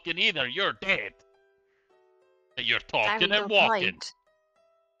be talking either. You're dead. You're talking and walking. Point.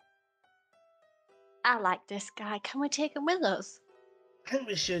 I like this guy. Can we take him with us? I think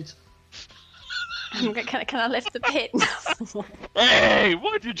we should. Can I lift the pit? Hey,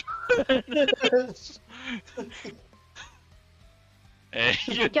 what did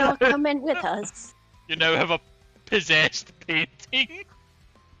you You're coming with us. You now have a possessed painting.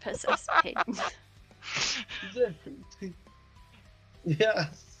 Possessed painting.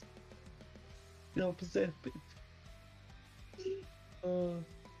 Yes. You're possessed painting.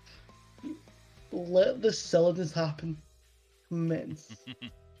 Let the silliness happen. Immense.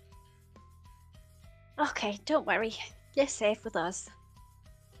 Okay, don't worry. You're safe with us.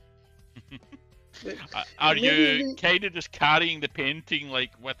 Are Maybe you we- kind of just carrying the painting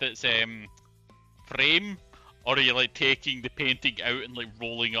like with its frame, or are you like taking the painting out and like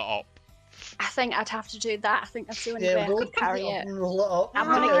rolling it up? I think I'd have to do that. I think that's the only Yeah, way I roll could carry up it. and roll it up. I'm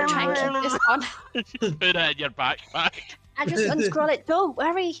take it gonna out try and and keep this on. Just put it in your backpack. I just unscroll it. Don't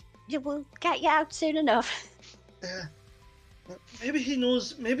worry. We'll get you out soon enough. Yeah. Maybe he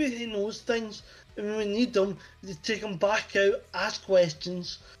knows. Maybe he knows things. And when we need them, we take him back out, ask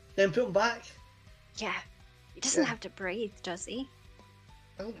questions, then put him back. Yeah. He doesn't Yeah. have to breathe, does he?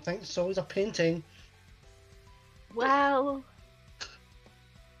 I don't think so. He's a painting. Well,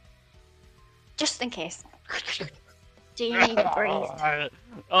 just in case. Do you need to breathe?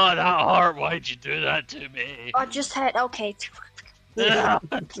 Oh, that hurt. Why'd you do that to me? Or just hurt? Okay.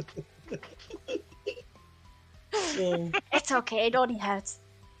 So, It's okay. It only hurts.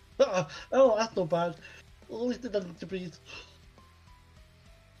 oh, that's not bad. At least it doesn't breathe.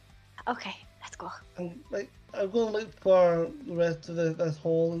 Okay, let's go. I'm going to look for the rest of this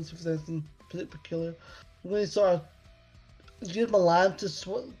hall and see if there's anything peculiar. I'm going to sort of use my lamp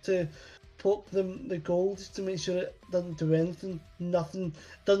to poke the gold just to make sure it doesn't do anything. Nothing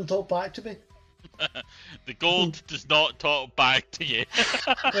doesn't talk back to me. The gold does not talk back to you.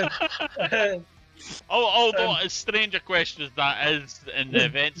 Although, as strange a question as that is, in the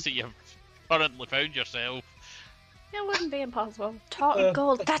events that you've currently found yourself, It wouldn't be impossible. Talking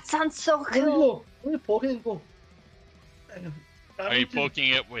gold. That sounds so Where do you cool. go? Where are you poking and go? are you poking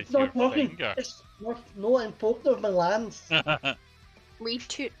it with It's your not poking. finger? It's not, no, I'm poking it with my lance.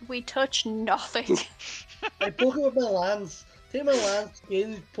 We touch nothing. I poke it with my lance. Take my lance,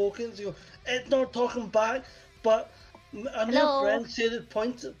 again, poke it, and go, it's not talking back, but a new Hello? friend said it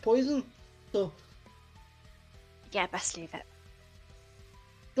points at poison, so Yeah, best leave it.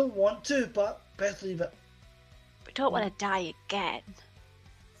 don't want to, but best leave it. We don't want to die again.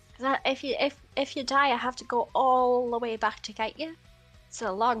 'Cause if you die, I have to go all the way back to get you. It's a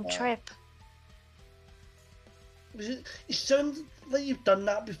long trip. You sound like you've done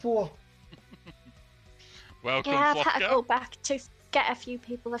that before. Welcome, Yeah, I've had to fucker. go back to get a few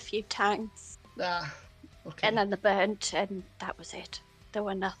people a few times, Ah, okay. and then they burnt, and that was it. There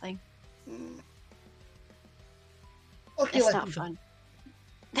were nothing. Okay, It's let's not do fun.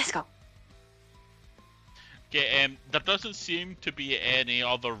 Let's go. Okay, there doesn't seem to be any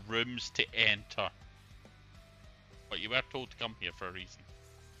other rooms to enter. But you were told to come here for a reason.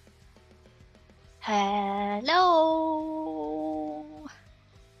 Hello.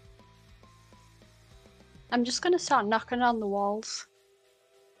 I'm just gonna start knocking on the walls.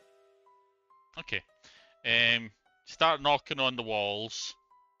 Okay. Start knocking on the walls.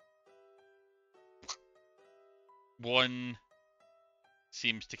 One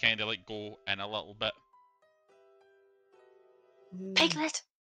seems to kind of like go in a little bit. it. Piglet,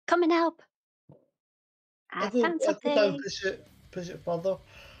 come and help. I found I'll go down, something. push it further.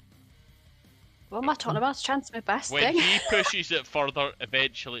 What am I talking about? Trying to my best When thing. he pushes it further,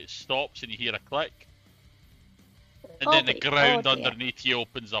 eventually it stops and you hear a click. And Oh then the dear, ground oh dear. underneath you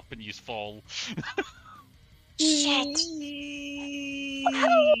opens up and you fall. Shit.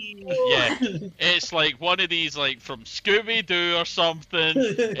 Yeah, it's like one of these like from Scooby-Doo or something.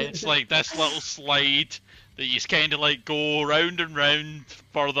 It's like this little slide that you kind of like go round and round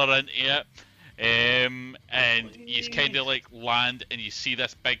further into it. And you kind of like land and you see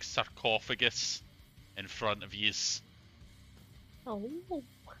this big sarcophagus in front of you. Oh.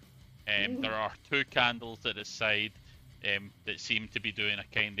 There are two candles at the side that seem to be doing a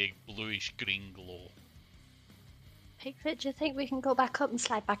kind of bluish green glow. Piglet, do you think we can go back up and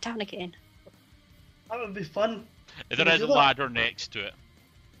slide back down again? That would be fun. There Can we is a do that? ladder next to it.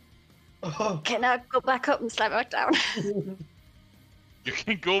 Oh, Can I go back up and slide back down? You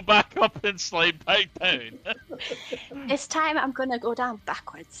can go back up and slide back down. This time I'm gonna go down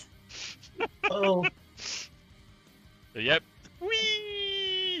backwards. oh. Yep.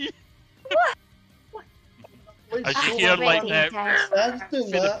 Whee! Wait, As so you hear like Already that dead. That's doing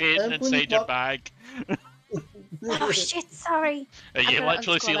for the that. painting I'm going inside your up. bag. Oh shit, sorry. And you I'm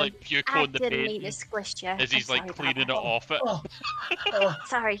literally see unscrolling. like puke I on the didn't mean painting to squish you. as he's I'm like sorry cleaning it about off it. Oh, oh. that.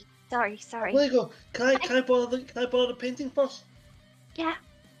 Sorry. There you go. Can I borrow the painting first? Yeah.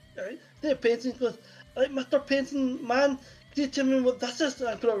 Alright. The painting goes, alright, Mr. Painting Man, can you tell me what this is? And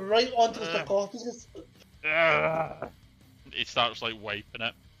I put it right onto the sarcophagus. He starts like wiping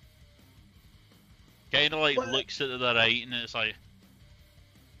it. Kind of like What? looks at the right and it's like,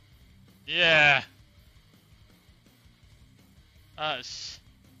 yeah, that's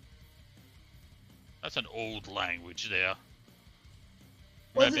an old language there.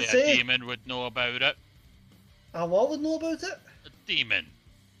 What does Maybe it a say? demon would know about it. What would know about it? A demon.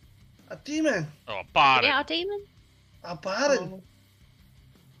 A demon? Or a baron. Yeah, a demon. A baron? Oh.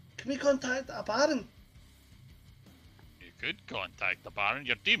 Can we contact a baron? You could contact the baron.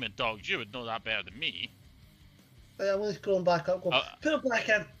 You're demon dogs. You would know that better than me. I'm going to scroll back up. Go, put it back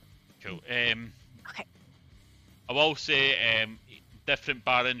in. Cool. Okay. I will say different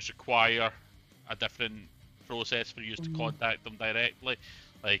barons require a different process for you to contact them directly.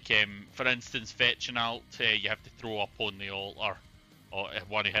 Like, for instance, fetching alt, you have to throw up on the altar, or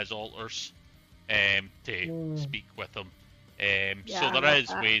one of his altars, to speak with them. So there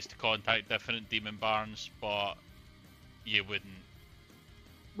is ways to contact different demon barons, but you wouldn't.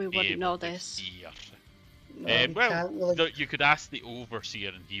 We wouldn't know this. No, well, you could ask the overseer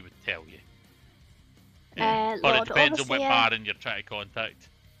and he would tell you. But Lord it depends on what Overseer. baron you're trying to contact.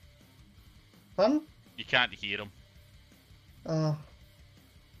 Fun? You can't hear him. Oh.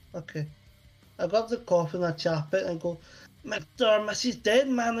 Okay. I grab the coffee and I chap it and go, Mr. or Mrs.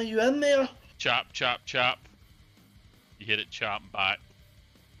 Deadman, are you in there? Chap, chap, chap. You hear it chapping back.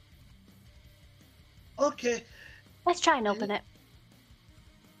 Okay. Let's try and open it.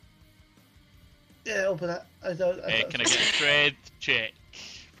 Yeah, open it. Can I get a strength check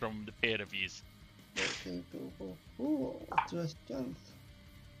from the pair of yous? Okay, go. Ooh, do a strength.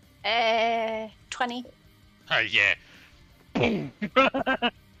 20. Oh, yeah. Boom!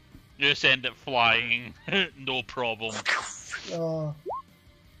 You send it flying. No problem. Oh.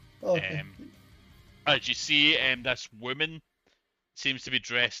 Okay. As you see, this woman seems to be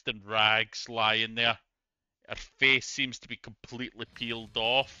dressed in rags lying there. Her face seems to be completely peeled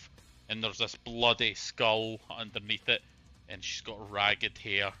off, and there's this bloody skull underneath it, and she's got ragged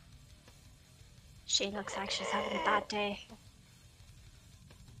hair. She looks like she's having a bad day.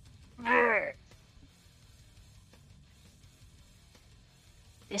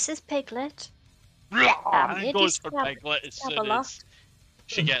 This is Piglet. And goes for Piglet as soon as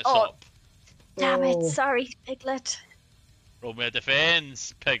she gets up. Damn it, sorry, Piglet. Roll me a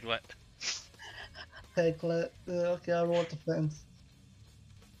defense, Piglet. Piglet. Okay, I roll defense.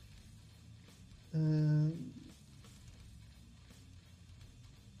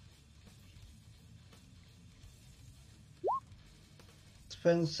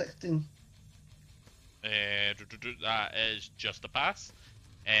 Defense 16. That is just a pass.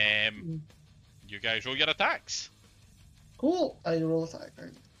 You guys roll your attacks. Cool. I roll attack.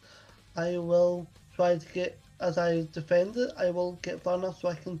 I will try to get, as I defend it, I will get far enough so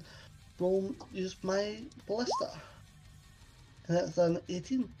I can use my ballista. And that's an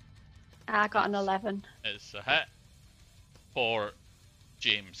 18. I got an 11. It's a hit for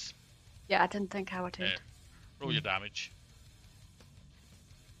James. Yeah, I didn't think I would do. Roll your damage.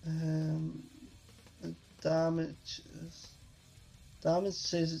 The damage is... Damage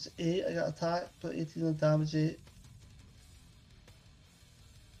says it's 8, I got attack, but 18 and damage 8.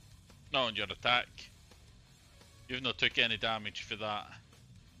 Not on your attack. You've not took any damage for that.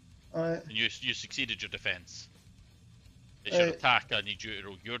 Alright. And you succeeded your defense. It's your attack, I need you to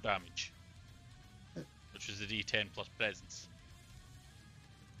roll your damage. Which was the D10 plus presence.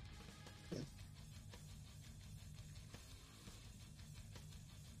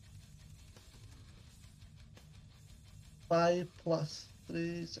 Five plus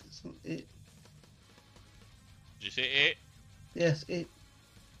 3, 6, and 8. Did you say 8? Yes, 8.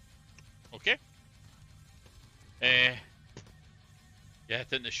 Okay. You hit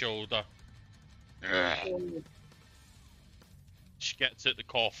it in the shoulder. She gets out the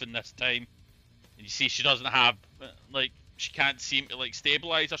coffin this time, and you see she doesn't have, like, she can't seem to, like,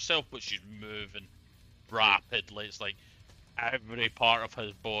 stabilize herself, but she's moving rapidly. It's like every part of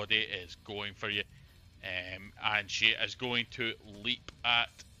her body is going for you. And she is going to leap at,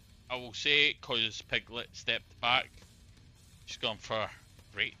 I will say, because Piglet stepped back, she's gone for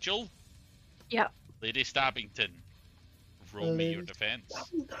Rachel. Yep. Lady Stabbington. Roll me your defense.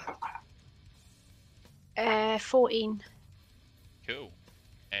 14. Cool.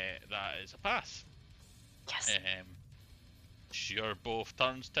 That is a pass. Yes. It's your both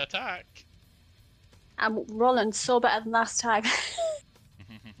turns to attack. I'm rolling so better than last time.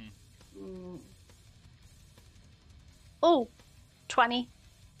 Oh, 20.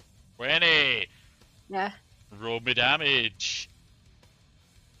 20. Yeah. Roll me damage.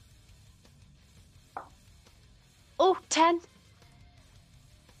 Oh, 10.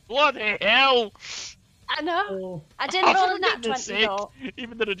 Bloody hell! I know. Oh. I didn't roll For a nat goodness 20 sake, though.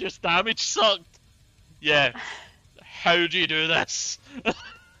 even though just damage sucked. Yeah. How do you do this?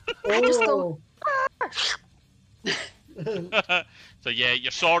 I just go, So yeah,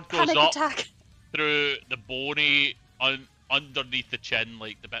 your sword goes panic up attack. through the bony underneath the chin,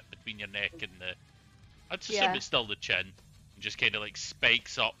 like the bit between your neck I'd assume Yeah. it's still the chin. And just kind of like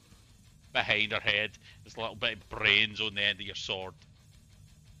spikes up behind her head. There's a little bit of brains on the end of your sword.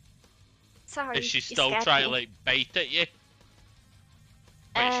 Sorry, Is she you still scared trying to me. like bite at you?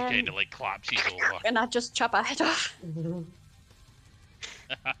 But she kind of like collapses over. And I just chop her head off.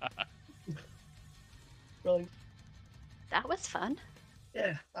 Brilliant. That was fun.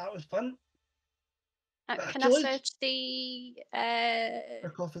 Yeah, that was fun. Can I George? search the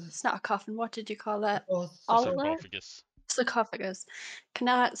Sarcophagus. It's not a coffin. What did you call it? Sarcophagus. Altar? Sarcophagus. Sarcophagus. Can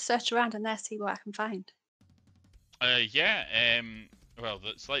I search around in there, see what I can find? Yeah. Well,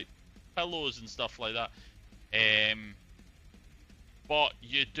 it's like pillows and stuff like that. But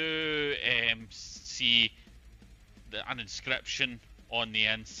you do see an inscription on the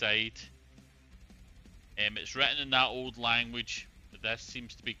inside. It's written in that old language, but this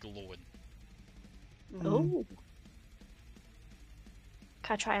seems to be glowing. Oh.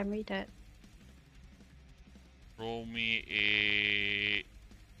 Can I try and read it? Roll me a...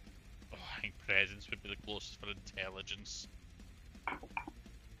 Oh, I think presence would be the closest for intelligence.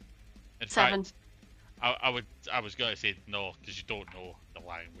 In 7. fact, I was going to say no, because you don't know the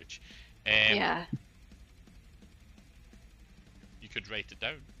language. Yeah. You could write it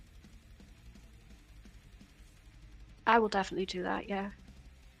down. I will definitely do that, yeah.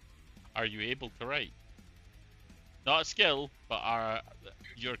 Are you able to write? Not a skill, but are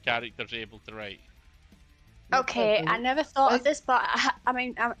your characters able to write? Okay, I never thought of this, but I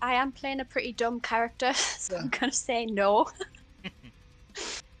mean, I am playing a pretty dumb character, so Yeah. I'm going to say no.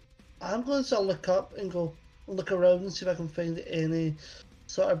 I'm going to look up and look around and see if I can find any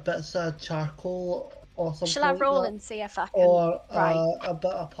sort of bits of charcoal or something. Shall I like roll that. and see if I can Or write? a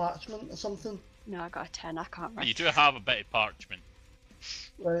bit of parchment or something. No, I got a 10. I can't write. You do have a bit of parchment.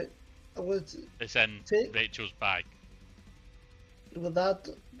 Right. I would It's in Take- Rachel's bag. with that.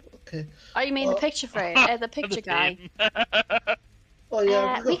 Okay. Oh, you mean the picture frame? The picture guy. Oh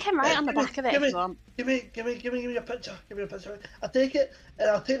yeah. We can write on the back of it if you want. Give me a picture. Give me a picture. I take it and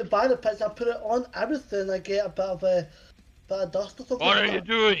I'll take the back of the picture. I put it on everything. I get a bit of dust or something. What are like you that.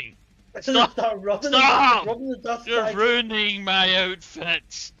 doing? I just Stop! start rubbing Stop! rubbing the dust. You're back. ruining my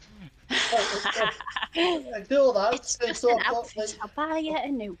outfits. I do all that. It's and just so an I've got, outfit. I'll buy you a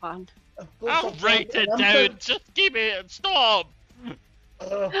new one. I've got I'll some write it and I'm down. Just give me it. Stop.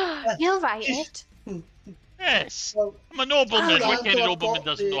 You'll write it. Yes. Well, I'm a nobleman. Oh, What kind of I've nobleman got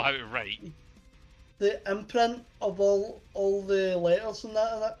doesn't the- know how to write? the imprint of all the letters and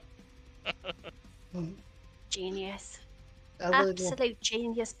that in it. Genius. I'm gonna go. Absolute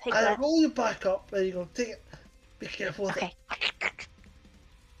genius, I Piglet. roll you back up. There you go. Take it. Be careful with Okay.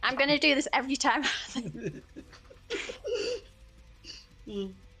 I'm going to do this every time. it.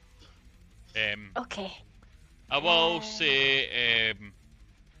 Okay. I will say,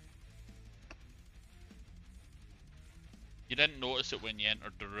 you didn't notice it when you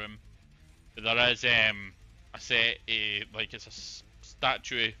entered the room, but there is a set, like it's a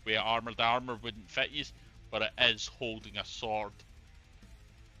statue with armor. The armor wouldn't fit you, but it is holding a sword.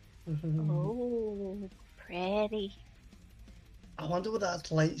 Oh, pretty. I wonder what that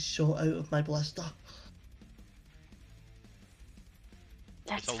light shot out of my blister.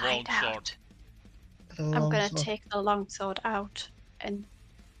 Let's a long find sword. out. A I'm long going sword. to take the long sword out and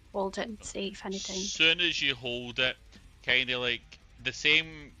hold it and see if anything. As soon as you hold it, kind of like the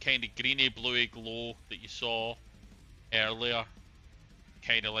same kind of greeny bluey glow that you saw earlier,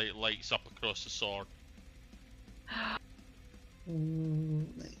 kind of like lights up across the sword.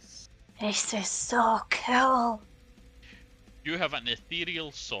 Nice. This is so cool. You have an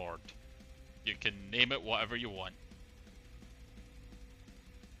ethereal sword. You can name it whatever you want.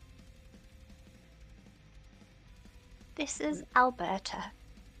 This is Alberta.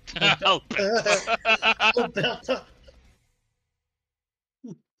 Albert. Alberta.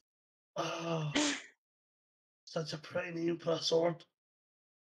 Oh, such a pretty name for a sword.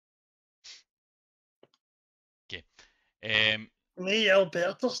 Me,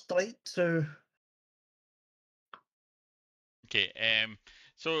 Alberta, straight through. Okay,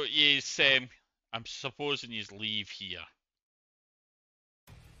 so yes, I'm supposing you leave here.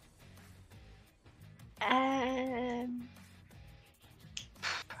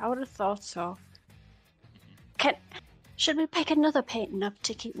 I would have thought so. Should we pick another painting up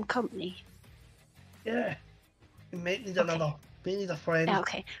to keep him company? Yeah. We might need Okay. another. We need a friend.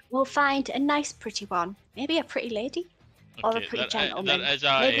 Okay, we'll find a nice pretty one. Maybe a pretty lady or a Okay, pretty there gentleman. is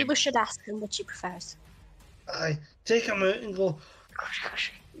a, Maybe we should ask him which he prefers. Aye. Take him out and go.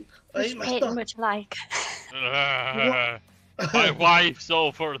 Which Right, painting mister. would you like? my wife's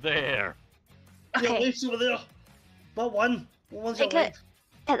over there. Your Okay, wife's over there. What one? What one's your Piglet. wife?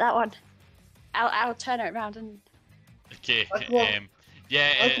 get that one. I'll turn it around and. Okay. I'll go on-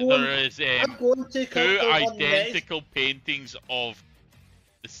 Yeah, I'll go on- there is I'm going to take two out the one next. identical paintings of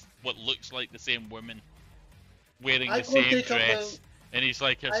this, what looks like the same woman wearing I'm the going to same take out dress, and he's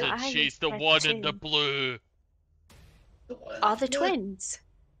like, I said, I she's the respect one in the too. blue. Are the Yeah, twins?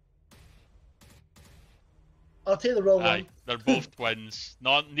 I'll take the wrong Aye, one. they're both twins.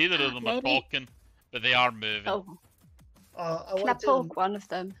 Neither of them are Maybe. talking, but they are moving. Oh, I can I want to poke one of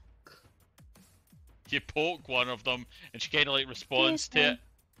them? You poke one of them, and she kind of like responds to Excuse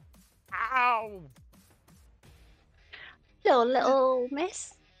it. Ow! Hello, little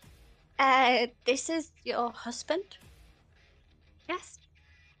miss. This is your husband? Yes?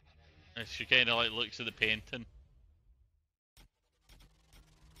 And she kind of like looks at the painting.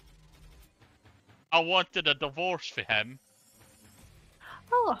 I wanted a divorce for him.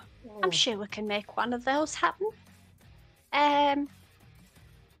 Oh, I'm Oh, sure we can make one of those happen.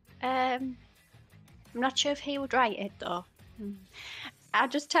 I'm not sure if he would write it though. I'll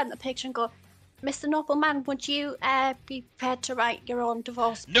just turn the picture and go, Mr. Nobleman, would you be prepared to write your own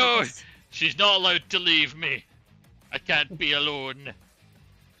divorce No! papers? She's not allowed to leave me. I can't be alone.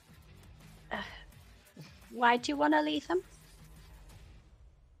 Why do you want to leave him?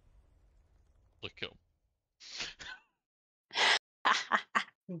 Look at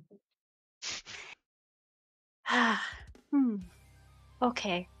him.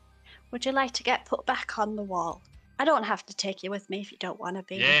 Okay. Would you like to get put back on the wall? I don't have to take you with me if you don't want to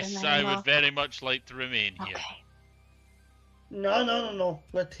be with Yes, him I anymore. would very much like to remain here. Okay. no.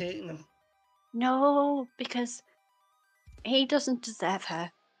 We're taking them. No, because he doesn't deserve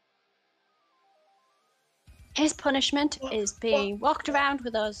her. His punishment What? is being walked around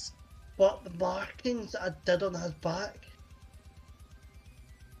with us. But the markings I did on his back.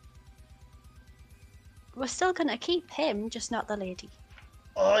 We're still gonna keep him, just not the lady.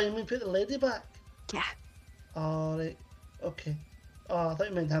 Oh, you mean put the lady back? Yeah. Alright. Okay. Oh, I thought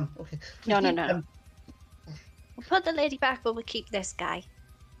you meant him. Okay. No, no, Keep no. him. We'll put the lady back, but we'll keep this guy.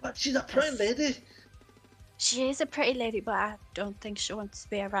 But she's a pretty Yes. lady. She is a pretty lady, but I don't think she wants to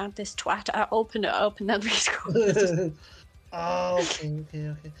be around this twat. I open it up and then we go. Oh,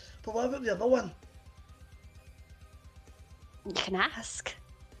 okay. But what about the other one? You can ask.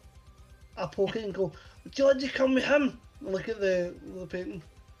 I poke it and go, would you like to come with him? Look at the painting.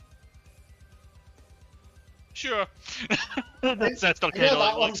 Sure. The sister Yeah, kind of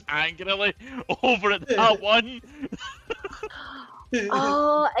like that looks angrily over at that one.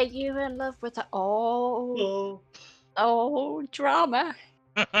 Oh, are you in love with her? Oh, Oh, drama.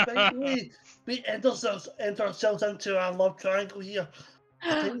 right, we enter ourselves into a love triangle here.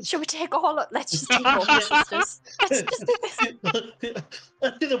 Shall we take all of... Let's just take all the sisters. Let's just do this.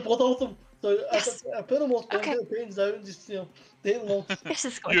 Let's do the both of them. So Yes. I put them all down, Okay. get the paintings out, and just take them all. This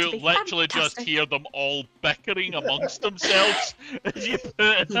is going to You be literally just fantastic. hear them all bickering amongst themselves as you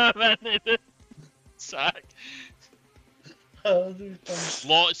put them in the sack. That'll be fun.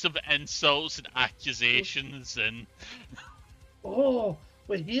 Lots of insults and accusations and Oh,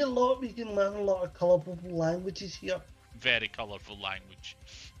 we can learn a lot of colourful languages here. very colourful language.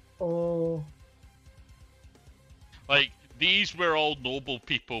 Oh, Like, these were all noble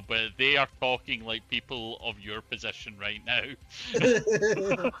people, but they are talking like people of your position right now.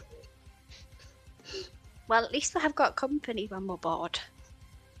 Well, at least we have got company when we're bored.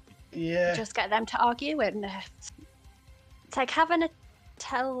 yeah. Just get them to argue, and it's like having a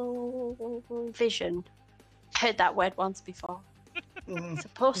television. Heard that word once before. Mm,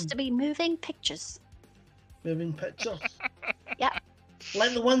 Supposed to be moving pictures. moving pictures. Yeah.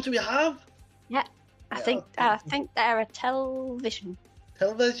 Like the ones we have. I Yeah, think they're a television.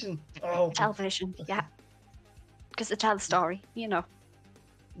 Television. Oh. Television, yeah. Because they tell the story, you know.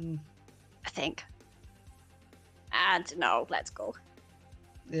 Mm. I think. And no, let's go.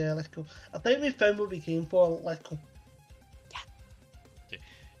 Yeah, let's go. I think we found what we came for. Let's go.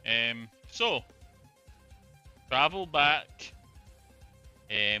 So travel back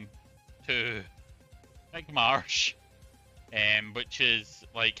to Big Marsh, which is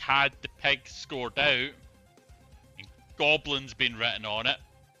like had the pig scored out and goblins been written on it.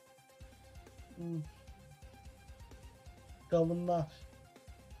 Mm. Goblin Nash.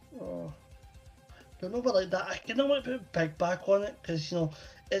 Oh. Don't know about like that. I kind of want to put pig back on it because, you know,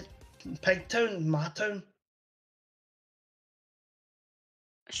 it's Pig Town, my town.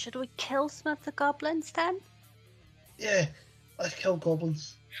 Should we kill some of the goblins then? Yeah, let's kill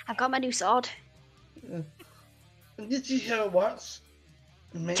goblins. I've got my new sword. Yeah. And did you hear how it works?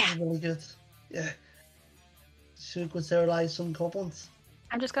 It makes Yeah. it really good. Yeah. Should we go sterilize some goblins?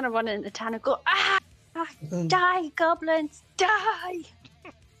 I'm just gonna run into town and go, ah! Die, goblins, die!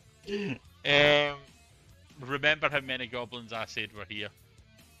 Remember how many goblins I said were here?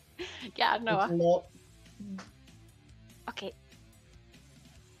 Yeah, It's a Noah. lot. Okay.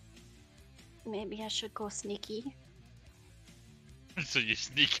 Maybe I should go sneaky. So you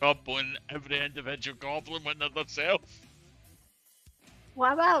sneak up on every individual goblin when they're themselves.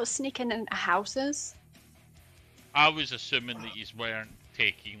 What about sneaking into houses? I was assuming that you weren't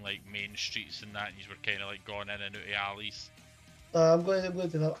taking like main streets and that, and you were kind of like going in and out of alleys. I'm going to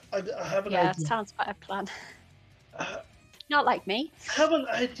do that. I have an Yeah, idea. sounds like a plan. I Not like me. have an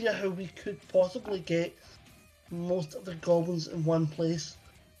idea how we could possibly get most of the goblins in one place.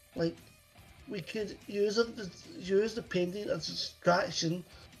 Like, we could use the painting as a distraction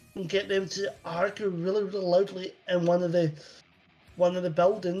and get them to argue really, really loudly in one of the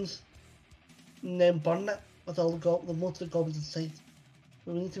buildings, and then burn it with all the most of the goblins inside.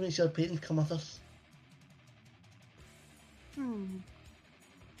 But we need to make sure the paintings come with us.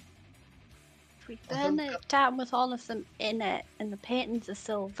 If we I burn think- it down with all of them in it and the paintings are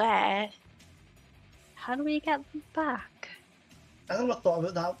still there, how do we get them back? I never thought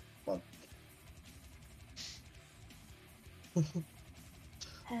about that one.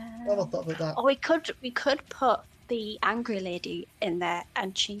 Never thought about that. Oh, we could put the angry lady in there,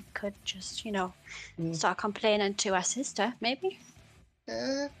 and she could just, start complaining to her sister, maybe.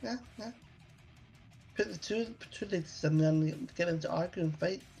 Yeah. Put the two ladies in there and get them to argue and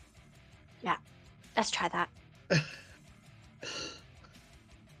fight. Yeah, let's try that.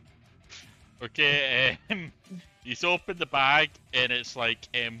 Okay, he's opened the bag and it's like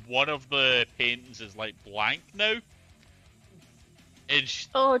one of the paintings is like blank now. And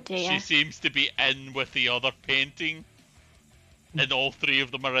Oh she dear. seems to be in with the other painting. And all three of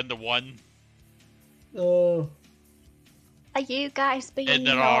them are in the one. Oh, Are you guys being And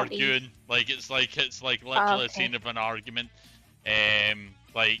they're naughty? arguing. It's like literally a Okay. scene of an argument.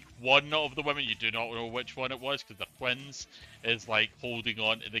 Like one of the women, you do not know which one it was because they're twins, is like holding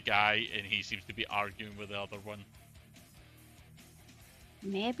on to the guy and he seems to be arguing with the other one.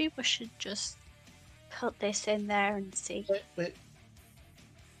 Maybe we should just put this in there and see. wait.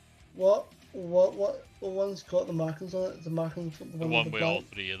 What one's got the markings on it? The markings, the The one one with the with all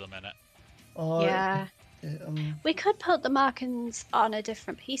blank? three of them in it. Oh, Yeah. okay, We could put the markings on a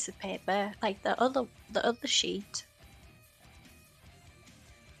different piece of paper, like the other sheet.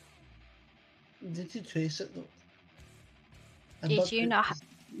 did you trace it though? I'm Did not you good- not?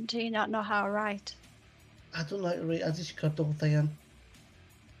 Do you not know how to write? I don't know how to write. I just cut the whole thing in.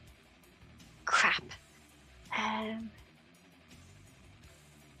 Crap.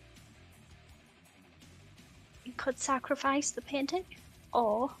 We could sacrifice the painting,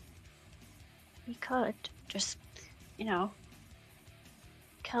 or we could just,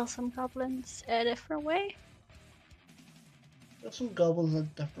 kill some goblins a different way. There's some goblins in a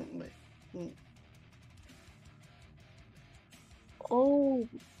different way. Oh.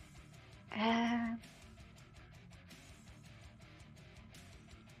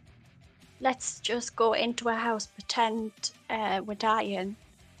 Let's just go into a house, pretend we're dying,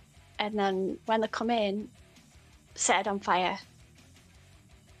 and then when they come in, set it on fire,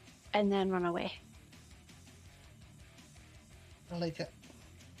 and then run away. I like it.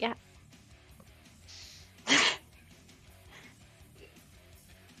 Yeah.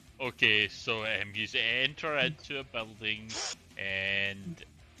 Okay, so you enter into a building, and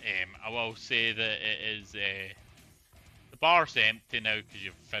I will say that it is the bar's empty now because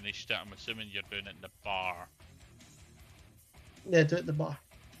you've finished it. I'm assuming you're doing it in the bar. Yeah, do it at the bar.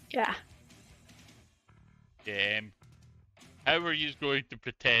 Yeah. How are you going to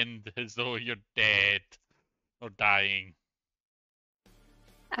pretend as though you're dead or dying?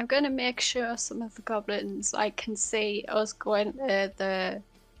 I'm gonna make sure some of the goblins can see us going to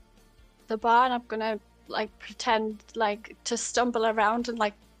the bar, and I'm gonna pretend to stumble around and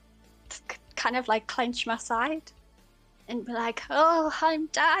kind of clench my side and be like, "Oh, I'm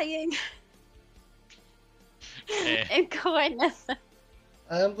dying," and go in.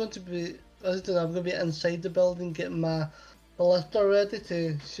 I am going to be. As I said, I'm going to be inside the building, getting my ballista ready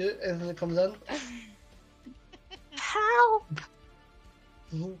to shoot anything that comes in. Help!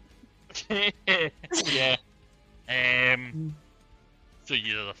 Yeah. So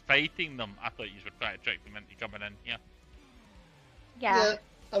you're fighting them. I thought you were trying to trick them into coming in here. Yeah.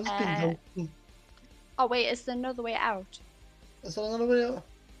 I'm just being dumb. Oh wait, is there another way out? Is there another way out?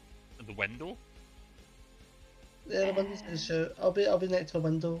 The window? Yeah, the window's going to shout. I'll be next to a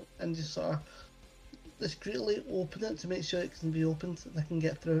window and just sort of discreetly open it to make sure it can be opened and I can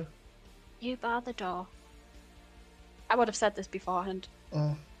get through. You bar the door. I would have said this beforehand.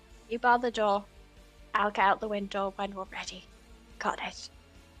 Oh, You bar the door. I'll get out the window when we're ready. Got it.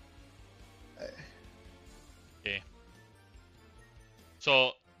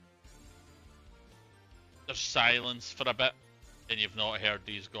 So there's silence for a bit, and you've not heard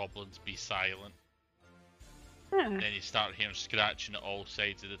these goblins be silent. Hmm. Then you start hearing scratching at all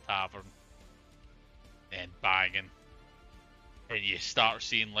sides of the tavern, and banging, and you start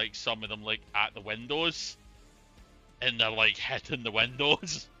seeing like some of them like at the windows, and they're like hitting the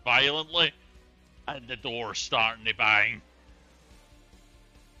windows violently, and the door's starting to bang.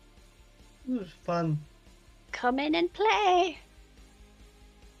 It was fun. Come in and play.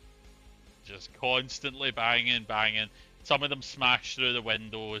 Just constantly banging, banging. Some of them smash through the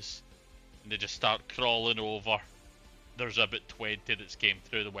windows, and they just start crawling over. There's about 20 that's came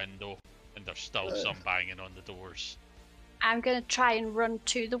through the window, and there's still some banging on the doors. I'm gonna try and run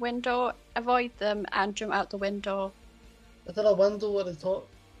to the window, avoid them, and jump out the window. Is there a window at the top?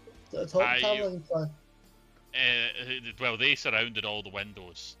 At the top Aye. tavern side? Well, they surrounded all the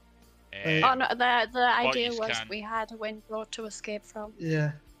windows. Right. Oh no, the idea you was can- we had a window to escape from.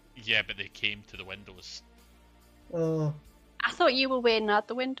 Yeah. Yeah, but they came to the windows. Oh. I thought you were waiting at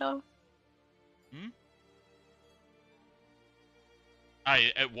the window.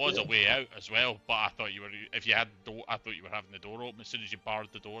 Aye, it was a Yeah. way out as well, but I thought you were. If you had the door, I thought you were having the door open. As soon as you barred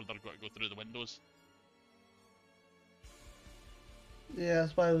the door, they're going to go through the windows. Yeah,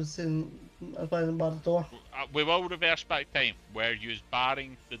 that's why I was saying. That's why I didn't bar the door. We will reverse back time. Where you was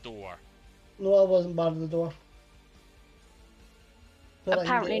barring the door. No, I wasn't barring the door. Thought I could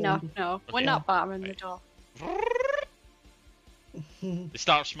Apparently get not. in. No, we're Okay. not barring the Right. door. They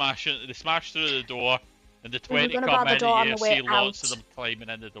start smashing. They smash through the door, and the We were 20 gonna come bar the in, door on and you the way see lots of out. them climbing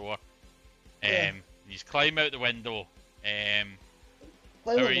in the door. Yeah. You just climb out the window. Climb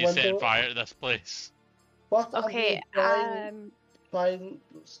How out are the you setting window. fire to this place? First, I'm Okay, gonna try and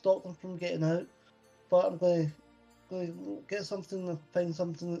stop them from getting out. But I'm going to get something, find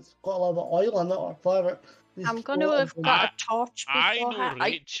something that's got a little bit of oil in it or fire it. I'm gonna have got a torch I know beforehand.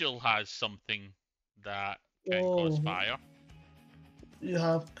 Rachel has something that can cause Oh. fire.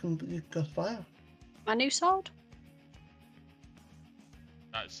 You've got fire. My new sword?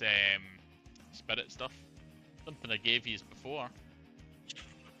 That's spirit stuff. Something I gave you before.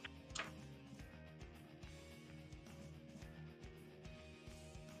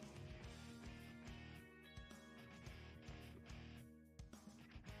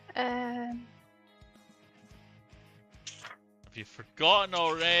 Um, Have you forgotten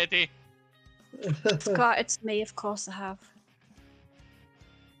already? Scott, it's me, of course I have.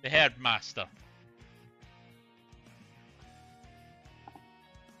 The Herdmaster.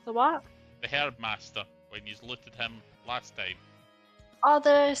 The what? The Herdmaster. When you looted him last time. Oh,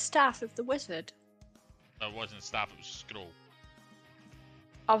 the staff of the wizard. There wasn't staff, it was a scroll.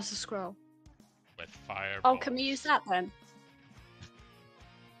 Oh, it's a scroll. With fire. Oh, can we use that then?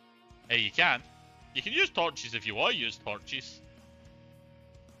 Hey, you can. You can use torches if you want to use torches.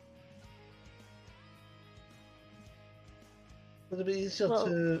 Would it be easier Well-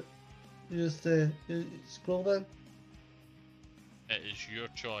 to use the scroll then? It is your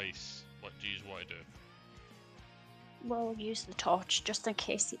choice. What do you want to do? We'll use the torch just in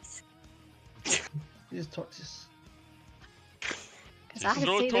case it's. Use torches. Because So I can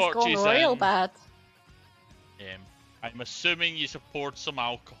throw see this going torches real in. bad. I'm assuming you support some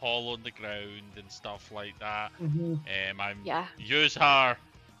alcohol on the ground and stuff like that. Mm-hmm. Yeah. Use her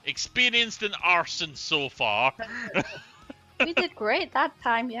experienced in arson so far. We did great that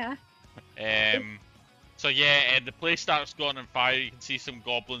time, yeah. So yeah, and the place starts going on fire. You can see some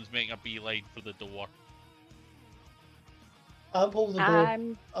goblins making a beeline for the door. I'm holding the door.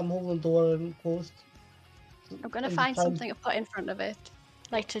 I'm the door closed. gonna I'm find trying- something to put in front of it.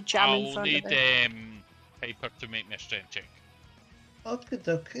 Like to jam in I'll front need of it. Piper to make me a strength check.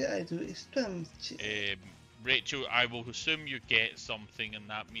 Okay, I do a strength check. Rachel, I will assume you get something in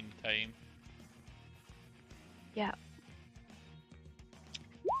that meantime. Yeah.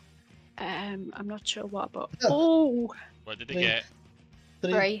 I'm not sure what, but Yeah. oh, What did he Wait. get?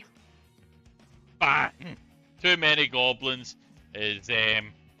 3. Bang! Too many goblins. Is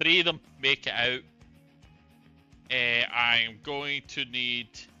 3 of them make it out. I'm going to need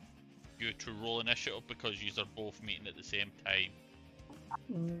you to roll initiative because you are both meeting at the same time.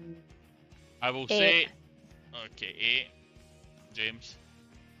 Mm, I will 8. say, okay, 8. James.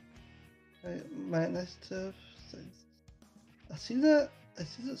 right, minus 2. 6. I see that. I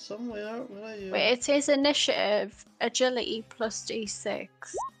see that somewhere. Where are you? Wait, it says initiative, agility plus D6.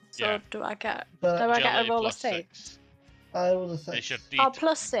 So Yeah. do I get But do I get Agility a roll of plus 6? I rolled a It's 6. your D. Oh,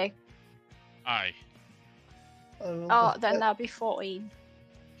 plus 6. Aye. I rolled Oh, a then 6. that'll be 14.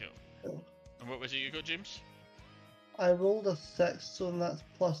 And what was it you got, James? I rolled a 6, so that's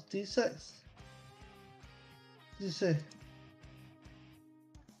plus D6. Did you say?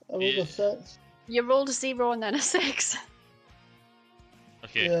 I rolled Yeah. a 6. You rolled a 0 and then a 6.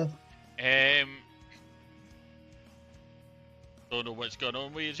 Okay. Yeah. Don't know what's going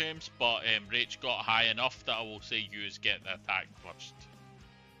on with you, James, but Rach got high enough that I will say you get the attack first.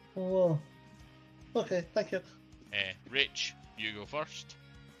 Whoa. Okay, thank you. Rach, you go first.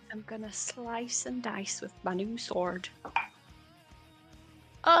 I'm gonna slice and dice with my new sword.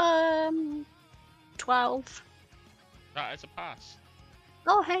 12. That is a pass.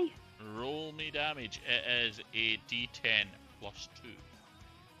 Oh, hey. Roll me damage. It is a d10 plus 2.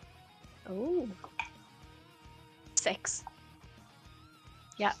 Oh. 6.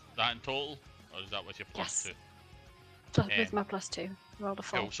 Yeah. Is that in total? Or is that with your plus Yes. 2? With my plus 2. Rolled a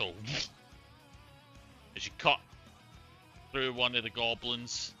 4. Cool, so as you cut through one of the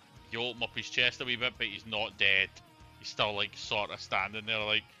goblins, you open up his chest a wee bit, but he's not dead. He's still like sort of standing there,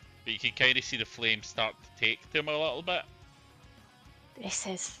 like, but you can kind of see the flames start to take to him a little bit. This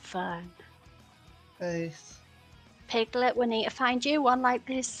is fun. Nice. Piglet, we need to find you one like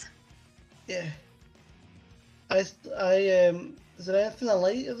this. Yeah. Is there anything I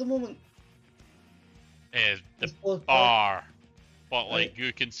light at the moment? The It's close by. bar, but like Right.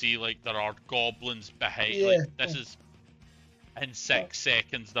 you can see, like there are goblins behind. Yeah. Like this is in 6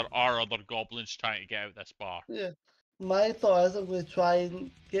 seconds. There are other goblins trying to get out this bar. Yeah. My thought is I'm going to try and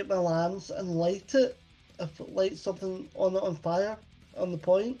get my lance and light it. If it lights something on it on fire, on the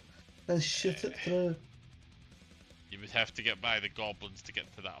point, and shoot it through. You would have to get by the goblins to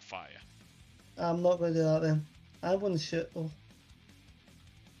get to that fire. I'm not going to do that then. I'm going to shoot though.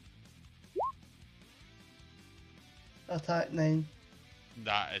 Attack 9.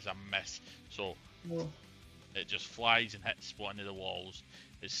 That is a miss. So Whoa. it just flies and hits one of the walls.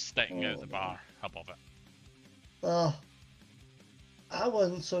 It's sticking out the bar above it. Oh. That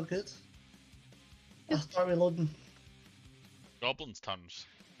wasn't so good. I'll start reloading. Goblins' turns.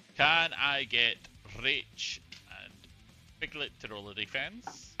 Can I get Rach and Piglet to roll a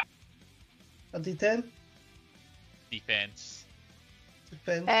defense? A D10? Defense.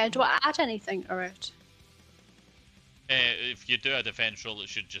 Defense. Do I add anything to it? If you do a defense roll, it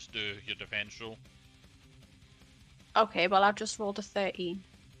should just do your defense roll. Okay, well, I've just rolled a 13.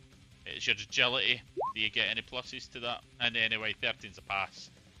 It's your agility. Do you get any pluses to that? And anyway, 13's a pass.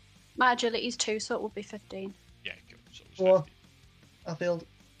 My agility's 2, so it would be 15. Yeah, cool. So it's 4. 15. I failed.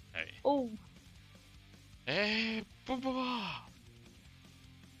 Right. Oh. Blah, blah, blah.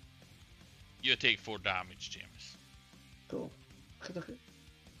 You take 4 damage, James. Cool. Okay.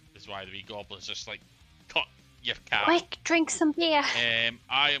 That's why the wee goblins just like cut your cap. Quick, drink some beer.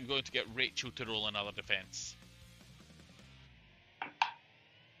 I am going to get Rachel to roll another defense.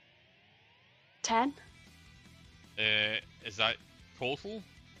 10 Is that total?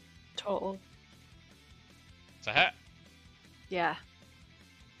 total. It's a hit. Yeah.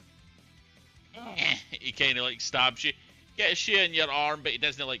 He kind of like stabs you. Gets you in your arm, but he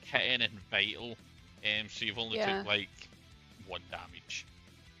doesn't like hit anything vital. So you've only Yeah. took like 1 damage.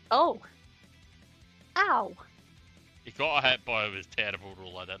 Oh. Ow. You got a hit, but it was a terrible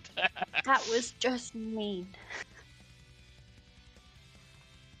roll I did. That was just mean.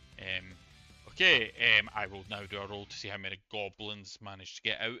 Okay, I will now do a roll to see how many goblins managed to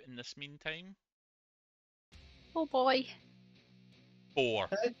get out in this meantime. Oh boy. 4.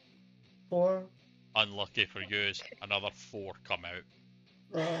 4. Unlucky for you, another 4 come out.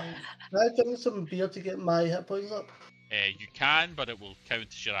 Can I drink some beer to get my hit points up? You can, but it will count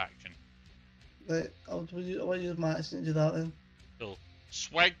as your action. Right, I'll use my action to do that then. So,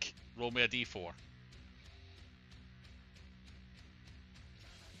 swig, roll me a d4.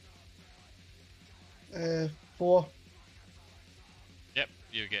 Uh, 4. Yep,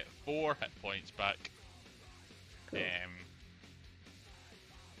 you get 4 hit points back. Cool.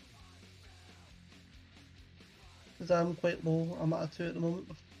 Because I'm quite low. I'm at a 2 at the moment.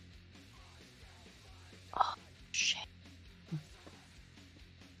 Oh, shit.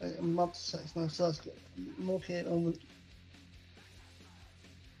 Right, I'm up to 6 now, so that's good. I'm okay at the moment.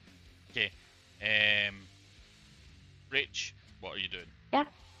 Okay. Rach, what are you doing? Yeah.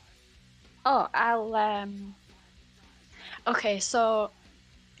 Oh, I'll, Okay, so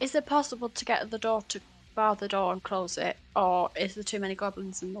is it possible to get the door to bar the door and close it, or is there too many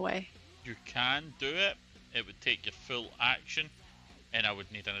goblins in the way? You can do it. It would take your full action, and I would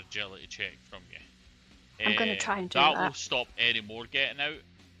need an agility check from you. I'm gonna try and do that. that. Will stop any more getting out,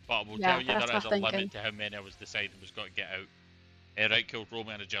 but I will Yeah, tell you that's there is a what I'm limit thinking. to how many I was deciding was going to get out. Right, cool. Roll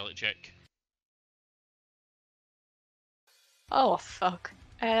me an agility check. Oh, fuck.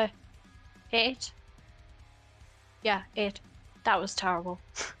 8? Yeah, 8. That was terrible.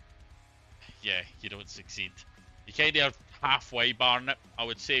 Yeah, you don't succeed. You kind of halfway barring it. I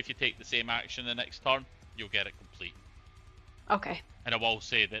would say if you take the same action the next turn, you'll get it complete. Okay. And I will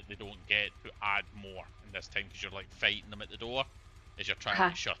say that they don't get to add more in this time because you're like fighting them at the door as you're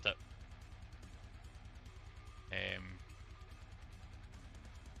trying to shut it.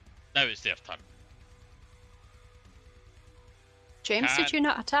 Now it's their turn. James, did you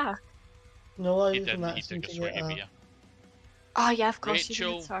not attack? No, I He used an didn't. He action took a to swing get at you. Oh yeah, of course you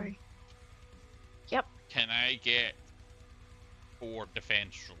Rachel. did. Sorry. Yep. Can I get 4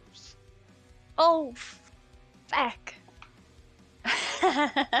 defense rolls? Oh, feck.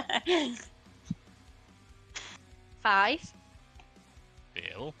 5.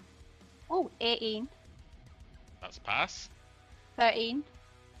 Fail. Oh, 18. That's a pass. 13.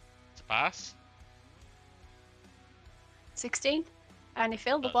 It's a pass. 16. And he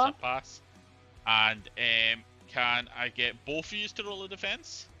failed the That's one. a pass. And can I get both of you to roll a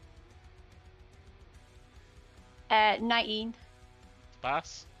defense? 19. It's a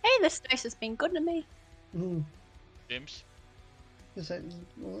pass. Hey, this dice has been good to me. James? Is that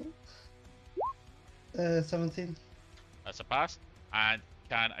 17? That's a pass. And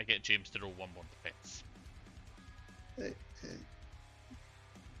can I get James to roll 1 more defense? Okay.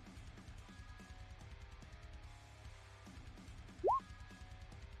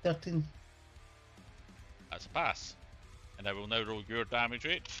 13. That's a pass. And I will now roll your damage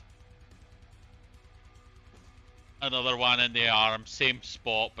rate. Another one in the arm, same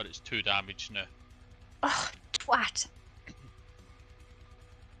spot, but it's 2 damage now. Oh, twat.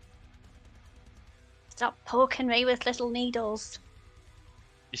 Stop poking me with little needles.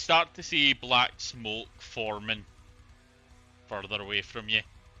 You start to see black smoke forming further away from you.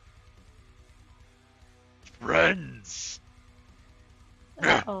 Friends!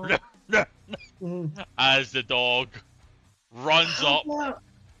 Uh-oh. As the dog runs up,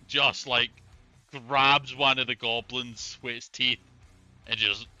 just like grabs one of the goblins with its teeth and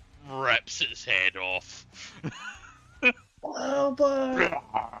just rips its head off. Albert!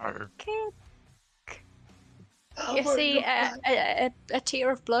 You Albert, see a tear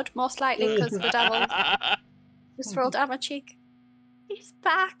of blood, most likely because the devil just rolled down my cheek. He's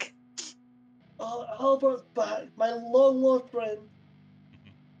back. Oh, Albert's back, my long lost friend.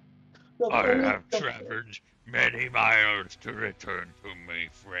 I have traveled many miles to return to my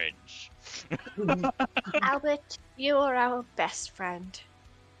friends. Albert, you are our best friend.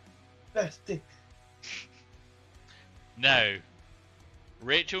 Bestie. Now,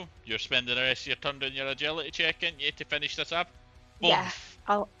 Rachel, you're spending the rest of your turn doing your agility check, ain't you, to finish this up? Boom. Yeah.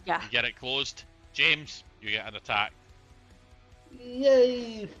 Oh, yeah. You get it closed. James, you get an attack.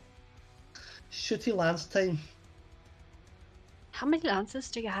 Yay! Shooty lance time. How many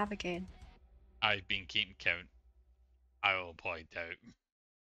lances do you have again? I've been keeping count. I will point out.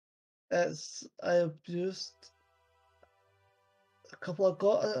 I have used a couple. I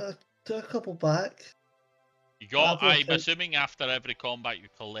got took a couple back. You got, I'm Apple assuming after every combat you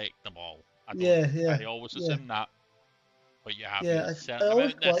collect them all. I don't, Yeah. I always assume that. But you have Yeah, a I certain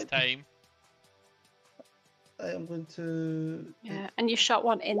always amount this collect them. time. I am going to Yeah, and you shot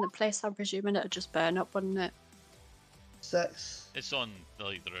one in the place. I'm presuming it'll just burn up, wouldn't it? 6. It's on the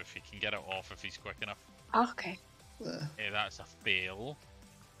leader if you can get it off if he's quick enough. Okay. Hey, that's a fail.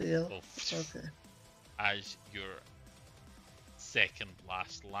 Fail. So, Okay. as your second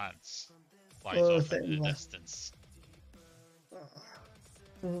last lance flies Oh, off into second the last. distance.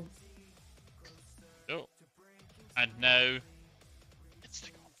 Mhm. Oh. And now it's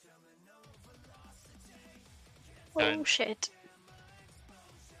the goblin. Oh shit.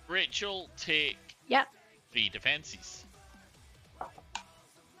 Rachel, take Yep. 3 defenses.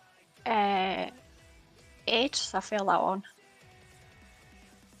 8, so I fail that one.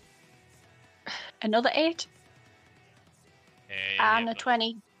 Another 8, and Yeah, a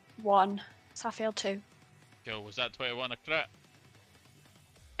 21, so I failed 2. Cool. Was that 21 a crit?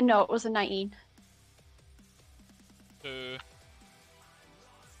 No, it was a 19. 2.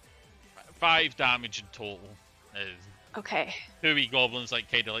 5 damage in total. Okay. 2 wee goblins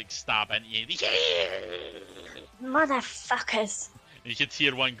like kind of like stab into you. Motherfuckers. You can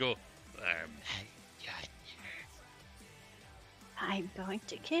hear one go. I'm going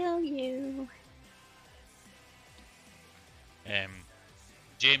to kill you.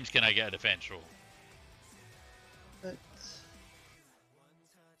 James, can I get a defense roll? Right.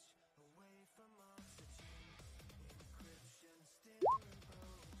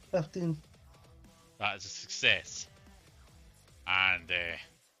 15. That is a success. And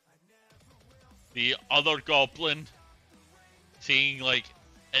the other goblin, seeing like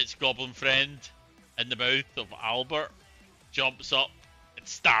its goblin friend in the mouth of Albert, jumps up and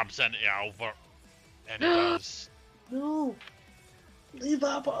stabs into Albert. And it does No! Leave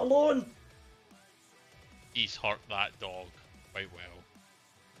Albert alone! He's hurt that dog quite well.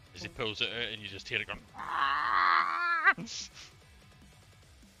 As he pulls it out and you just hear it going.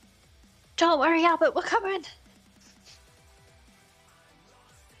 Don't worry, Albert, we're coming.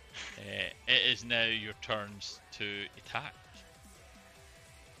 It is now your turns to attack.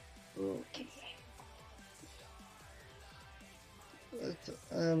 Okay.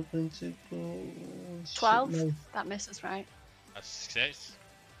 I'm going to go... 12. shoot That misses, right? A success.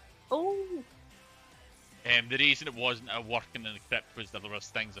 Oh. The reason it wasn't a working in the crypt was there was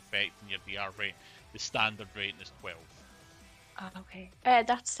things affecting your DR rate. The standard rating is 12. Oh, okay.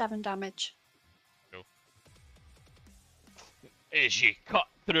 That's 7 damage. Cool. As you cut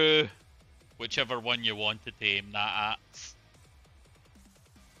through whichever one you wanted to aim that at.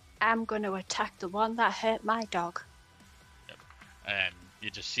 I'm going to attack the one that hurt my dog. And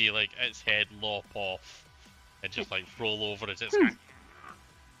you just see like its head lop off and just like roll over as it's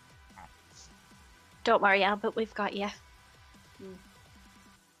Don't worry, Albert, we've got you.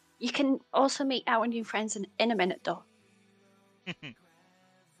 You can also meet our new friends in a minute, though.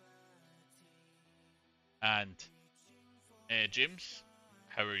 And James,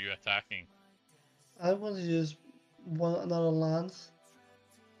 how are you attacking? I'm going to use another lance.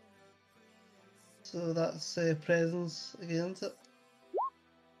 So that's presence against it.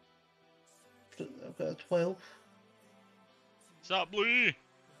 I've got a 12. What's that, Blue?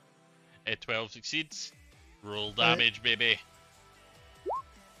 12 succeeds. Roll damage, baby.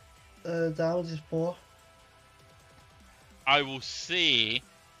 Damage is 4. I will say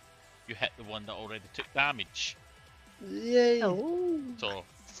you hit the one that already took damage. Yay! Oh. So,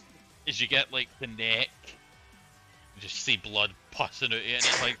 as you get like the neck, you just see blood pussing out of it, and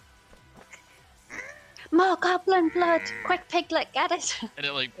it's like, More goblin blood! Quick, Piglet, get it! and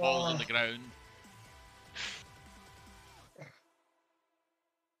it like falls on the ground.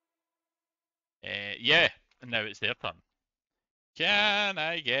 Yeah, and now it's their turn. Can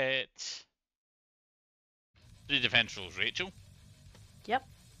I get 3 defense rolls, Rachel? Yep.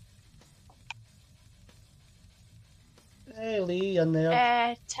 Hey Lee, you're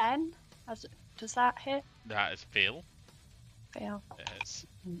there. 10. Does that hit? That is fail. Fail. It's,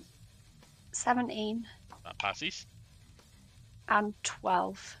 17 that passes. and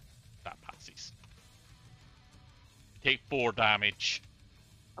 12. That passes. Take 4 damage.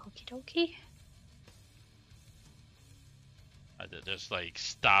 Okie dokie. As it just like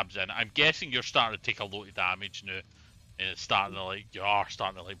stabs in. I'm guessing you're starting to take a lot of damage now. And it's starting to like, you are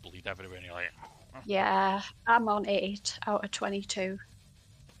starting to like bleed everywhere and you're like... Yeah, I'm on 8 out of 22.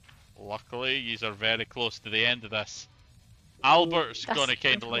 Luckily, you are very close to the end of this. Albert's That's gonna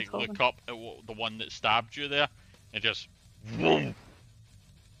kind of no like problem. look up at the one that stabbed you there, and just whoom,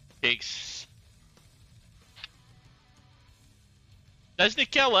 takes.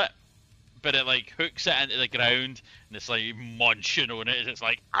 Doesn't kill it, but it like hooks it into the ground, and it's like munching on it. And it's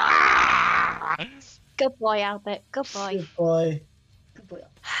like ah. Good boy, Albert. Good boy. Good boy. Good boy.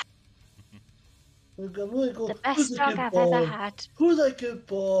 I'm really go, The who's best a dog good I've boy? ever had. Who's a good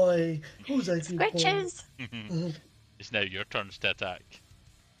boy? Who's a good boy? Squitches! It's now your turn to attack.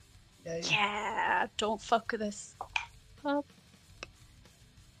 Yeah, don't fuck with this. Oh.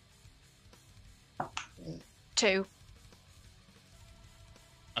 2.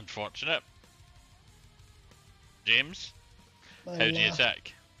 Unfortunate. James, My how do you last-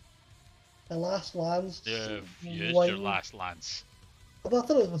 attack? My last lance. You've used One- your last lance. Oh, I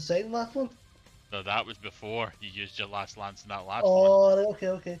thought it was my second last one. No, that was before you used your last lance in that last one. Oh, right,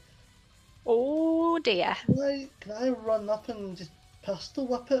 okay. Oh dear. Can I run up and just pistol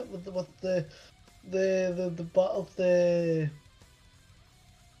whip it with the butt of the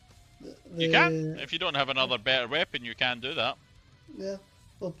You can. If you don't have another better weapon, you can do that. Yeah.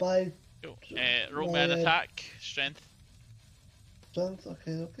 Well, by Cool. Roll me an attack. Strength. strength.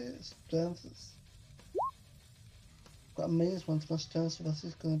 Okay. Strength is got a -1 to my strength, so this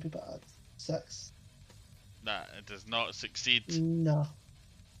is going to be bad. 6. Nah, it does not succeed. No.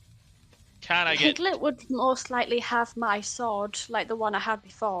 Can I get... Piglet would most likely have my sword, like the one I had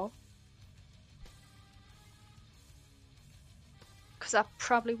before. Because I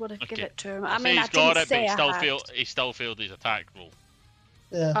probably would have given Okay. it to him. I'll I say mean, I he's got didn't it, but say he I still had. he still failed his attack roll.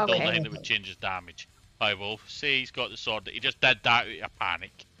 Yeah. The only Okay. thing that would change his damage. I will say he's got the sword. That he just did that out of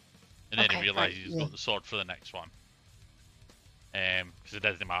panic, and then Okay, he realised he's yeah. got the sword for the next one. Because it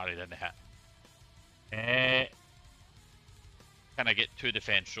doesn't matter, he didn't hit. Can I get 2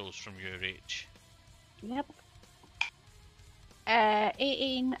 defense rolls from you, Rach? Yep.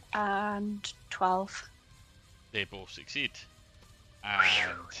 18 and 12. They both succeed.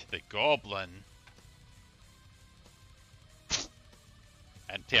 And the goblin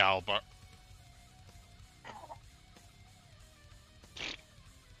And to Albert.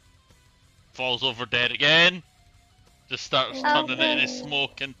 Falls over dead again. Just starts turning it into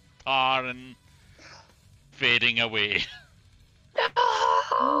smoke and tar and fading away.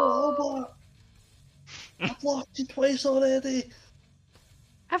 Oh, Albert! I've lost you twice already.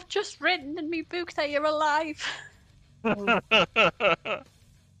 I've just written in my book that you're alive.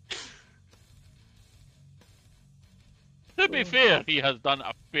 To be fair, he has done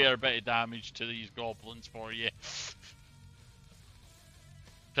a fair bit of damage to these goblins for you.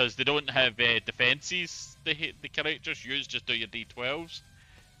 Because they don't have defences, the characters use, just do your d12s.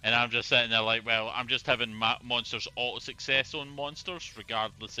 And I'm just sitting there like, well, I'm just having monsters auto-success on monsters,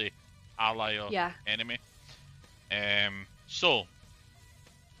 regardless of ally or enemy. So,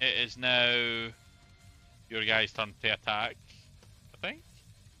 it is now your guys' turn to attack, I think?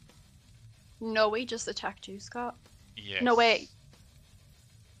 No, we just attacked you, Scott. Yes. No, wait.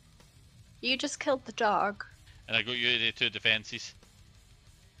 You just killed the dog. And I got you the 2 defences.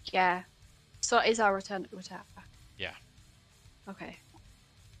 Yeah. So it is our return to attack. Yeah. Okay.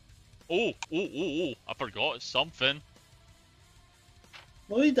 Oh, I forgot something.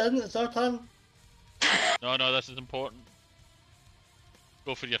 No, he didn't. It's our turn. No, this is important.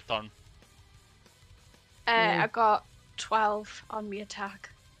 Go for your turn. I got 12 on me attack.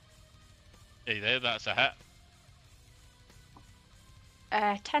 Hey there, that's a hit.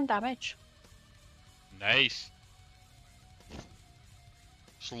 10 damage. Nice.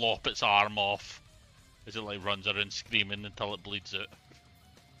 Slop its arm off as it like runs around screaming until it bleeds out.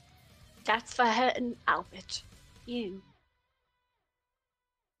 That's for hurting Albert. You.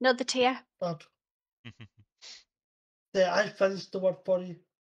 Another tear. But yeah, I finished the word for you.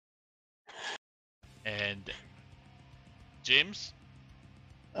 And James?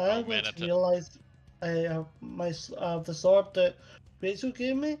 I'm going to realise I have the sword that Rachel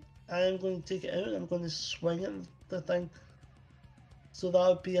gave me. I'm going to take it out and I'm going to swing at the thing. So that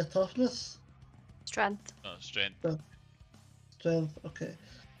would be a toughness. Strength. Oh, strength. Strength, okay.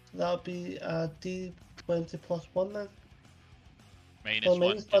 So that would be a D20 plus 1 then. Minus So 1,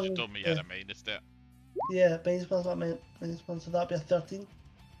 minus because you one, told me you had a minus there. Yeah, minus 1's not minus 1, so that would be a 13.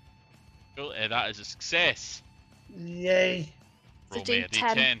 Cool, that is a success. Yay! Roll me a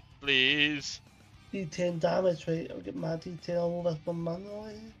D10, please. D10 damage, right? I'll get my D10, I'll roll this one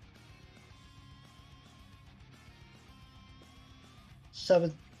manually.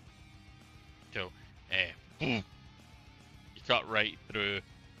 7. Cool. Boom. You cut right through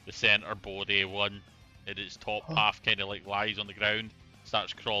the centre body one, and its top half kind of like lies on the ground,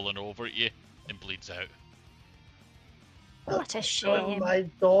 starts crawling over at you, and bleeds out. What a shame. My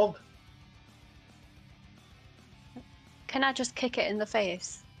dog. Can I just kick it in the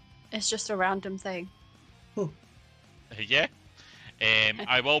face? It's just a random thing. Yeah.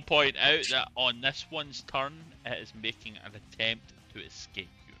 I will point out that on this one's turn, it is making an attempt to escape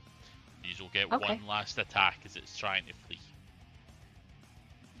you. These will get one last attack as it's trying to flee.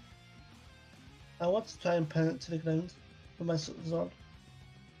 I want to try and pin it to the ground with my sword.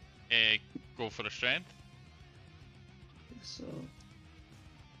 Go for a strength. So.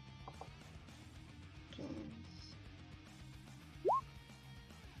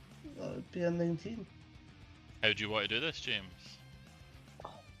 That would be a 19. How do you want to do this, James?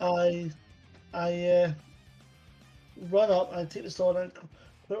 I run up and take the sword and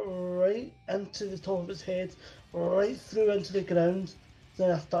put it right into the top of its head, right through into the ground.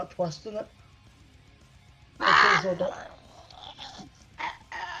 Then I start twisting it. I take the sword up.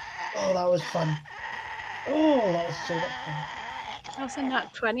 Oh, that was fun. Oh, that was so much fun. I was in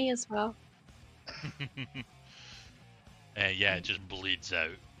that 20 as well. Yeah, it just bleeds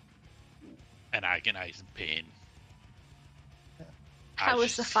out in agonising pain. How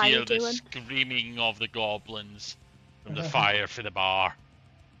is the fire doing? The screaming of the goblins from the fire for the bar.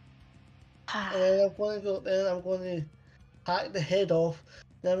 And I'm going to go. Then I'm going to hack the head off.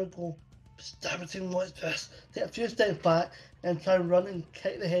 Then I'm going to stab it in what's this. Take a few steps back and try and run and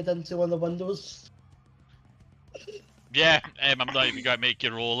kick the head into one of the windows. Yeah, I'm not even going to make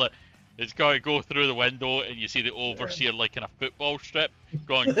you roll it. It's got to go through the window, and you see the overseer like in a football strip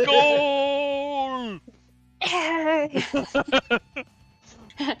going, "Goal!"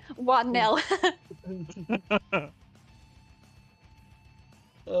 1-0.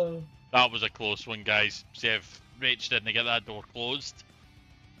 That was a close one, guys. See if Rach didn't get that door closed.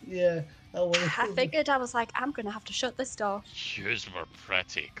 Yeah, I figured, I was like, I'm going to have to shut this door. Yous were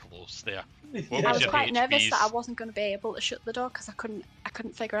pretty close there. I was quite nervous that I wasn't going to be able to shut the door because I couldn't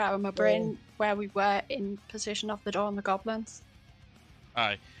figure out in my brain where we were in position of the door and the goblins.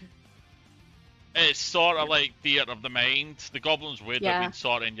 Aye. It's sort of like theatre of the mind. The goblins would have Yeah. been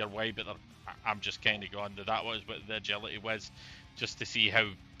sort of in your way, but I'm just kind of going to that was what the agility was, just to see how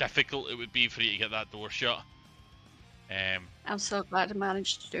difficult it would be for you to get that door shut. I'm so glad I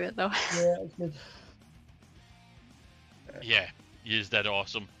managed to do it though. Yeah, it's good. Yeah, you did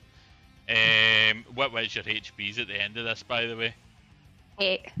awesome. What was your HPs at the end of this, by the way?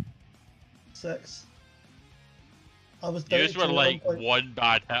 8. 6. I was down Yous to were 2 at like one point. one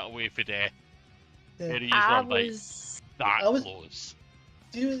bad hit away for death. Yeah. And yous I were like was. that I was- close.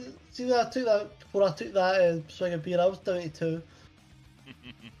 See when I took that, before I took that swig of beer, I was down to 2.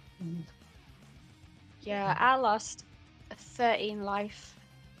 Yeah, I lost 13 life.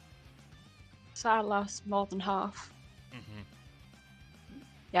 So I lost more than half. Mhm.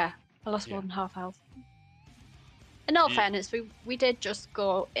 Yeah, I lost Yeah. more than half health. In all Yeah. fairness, we did just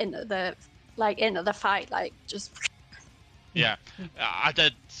go into the fight, like just Yeah, I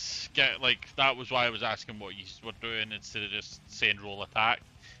did get like that was why I was asking what you were doing instead of just saying roll attack,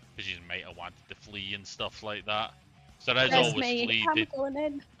 because you might have wanted to flee and stuff like that. So there's there's always me. flee. I'm going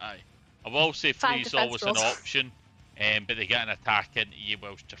in. Aye, I will say 5 flee's defense always rolls. an option, but they get an attack into you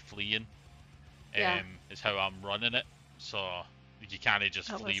whilst you're fleeing. Yeah. Is how I'm running it. So you can't just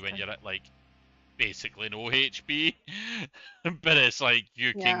That flee was when good. you're at like basically no HP, but it's like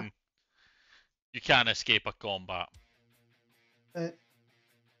you Yeah. can escape a combat. Right.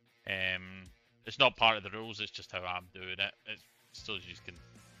 It's not part of the rules. It's just how I'm doing it. It's so you can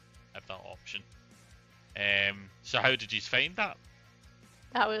have that option. So how did you find that?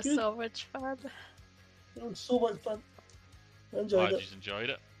 That was Good. so much fun. It was so much fun. I enjoyed Glad it. you enjoyed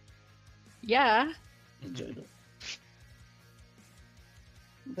it. Yeah, Enjoyed it.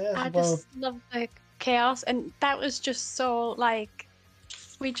 Yeah, I well, just love the chaos, and that was just so like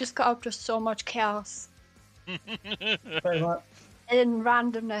we just got up to so much chaos pretty much. in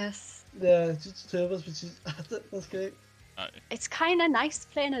randomness. Yeah, it's just 2 of us, which is that's great. Aye. It's kind of nice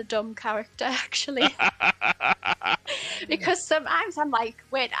playing a dumb character, actually, because sometimes I'm like,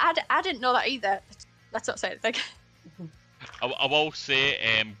 wait, I didn't know that either. Let's not say anything. I will say,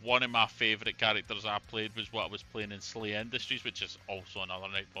 one of my favourite characters I played was what I was playing in Slay Industries, which is also another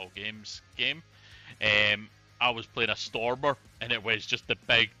Nightfall Games game. I was playing a Stormer, and it was just a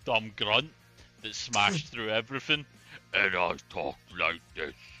big dumb grunt that smashed through everything, and I talked like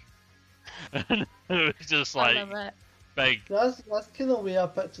this. And it was just I like love it. big. That's kind of the way I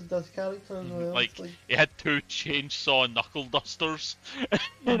pictured this character as well. Like, It's like he had 2 chainsaw knuckle dusters,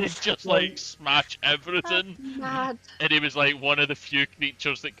 and he'd just Like- like smash everything. That's mad. And he was like one of the few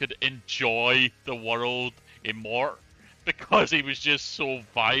creatures that could enjoy the world in Mort, because he was just so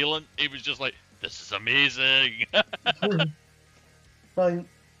violent. He was just like, this is amazing. right.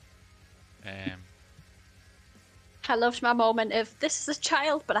 I loved my moment of this is a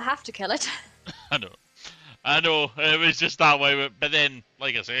child, but I have to kill it. I know, it was just that way. But then,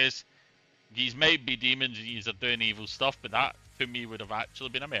 like I says, these might be demons and these are doing evil stuff, but that to me would have actually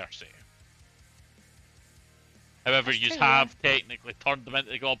been a mercy. However, That's you true, have technically turned them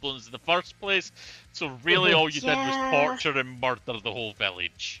into goblins in the first place, so really all you did was Yeah. torture and murder the whole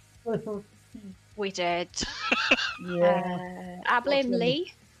village. We did. Yeah. I blame What's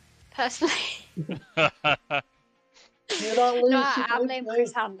Lee, personally. You're not No, losing. I blame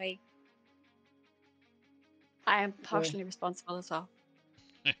Chris Hanley. I am partially responsible as well.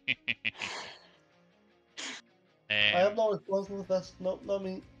 I am not responsible for this. No, not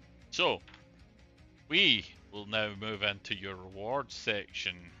me. So, we will now move into your rewards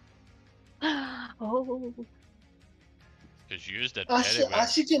section, Oh, because you did I very should, well. I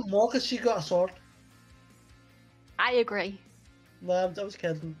should get more because she got a sword. I agree. No, I was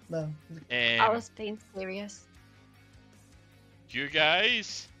kidding. No. I was being serious. You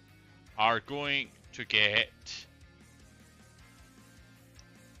guys are going to get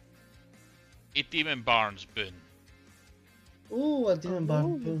a Demon Barnes boon. Ooh, a demon bar.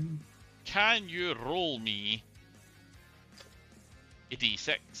 Ooh. Boom. Can you roll me a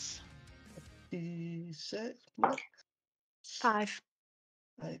d6? D6. 5.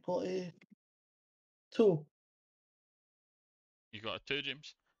 I got a 2. You got a 2,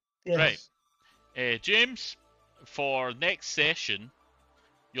 James? Yes. Right. James, for next session,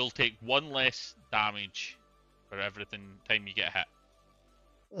 you'll take 1 less damage for everything time you get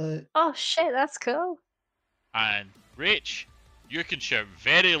hit. Oh shit, that's cool. And Rach, you can shout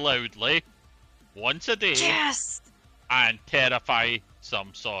very loudly once a day Yes. and terrify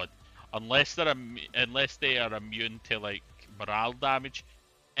some sod. Unless they are immune to like morale damage,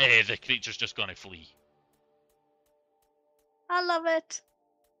 the creature's just gonna flee. I love it.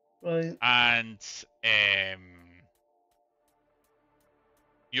 Right. And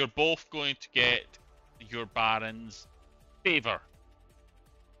you're both going to get your Baron's favour.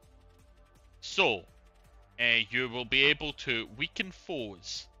 So, you will be able to weaken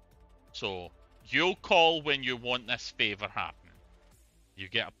foes. So, you'll call when you want this favour happening. You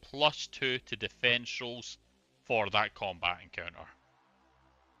get a +2 to defense rolls for that combat encounter.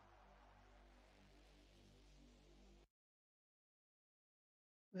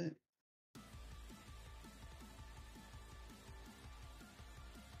 Wait.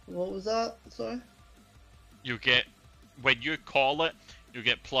 What was that? Sorry. You get, when you call it, you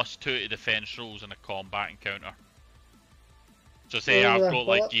get +2 to defense rolls in a combat encounter. So say Oh, I've yeah, got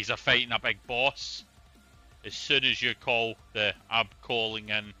what? like, you're fighting a big boss. As soon as you call the I'm calling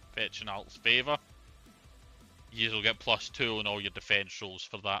in fetching Alt's favour, you'll get +2 on all your defense rolls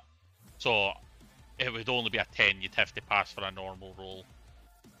for that. So it would only be a 10 you'd have to pass for a normal roll.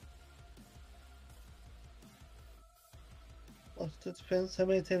 It depends how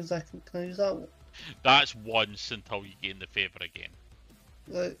many times can I use that one? That's once until you gain the favour again.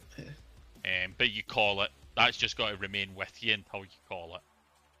 Right, okay. But you call it. That's just got to remain with you until you call it.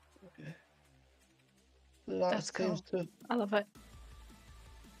 Okay. That's cool. times 2. I love it.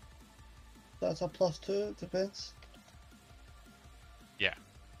 That's a +2 defense. Yeah.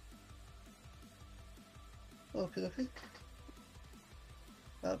 Okay.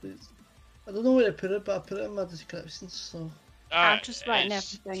 That means I don't know where to put it, but I put it in my descriptions, so. I'm just writing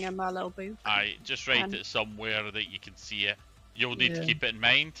it's- everything in my little book. I just write And- it somewhere that you can see it. You'll need to Yeah. keep it in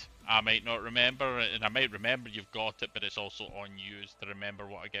mind. I might not remember it, and I might remember you've got it, but it's also on you to remember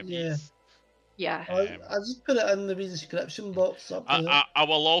what I give Yeah. you. Yeah. I just put it in the description box up there. I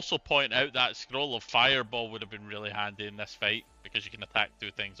will also point out that scroll of fireball would have been really handy in this fight because you can attack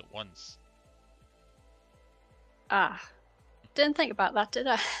 2 things at once. Ah. Didn't think about that, did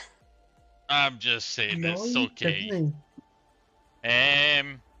I? I'm just saying No, it's you okay. didn't.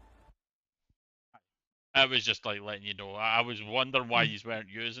 I was just like letting you know. I was wondering why you weren't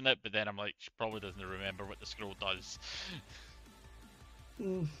using it, but then I'm like, she probably doesn't remember what the scroll does.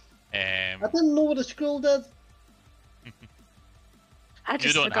 I didn't know what a scroll did. I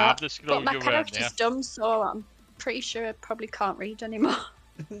just don't forgot. have the scroll, But my you weren't character's dumb, so I'm pretty sure I probably can't read anymore.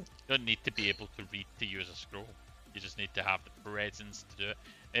 You don't need to be able to read to use a scroll. You just need to have the presence to do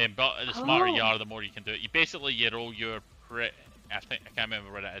it. But the smarter you Oh. are, the more you can do it. You roll your I can't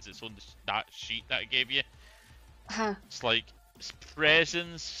remember what it is. It's on the stat sheet that I gave you. Huh. It's like it's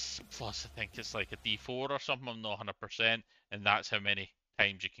presence plus I think it's like a D4 or something. I'm not 100%, and that's how many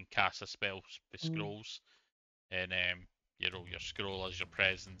times you can cast a spell with scrolls. And you roll your scroll as your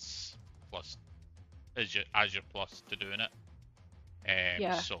presence plus as your plus to doing it.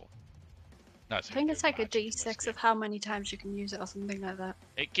 Yeah. So that's I how think you it's do like a magic in this D6 game. of how many times you can use it or something like that.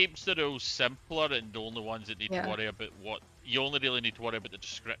 It keeps the rules simpler, and the only ones that need Yeah. to worry about what you only really need to worry about the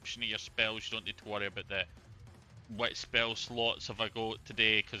description of your spells. You don't need to worry about the what spell slots have I got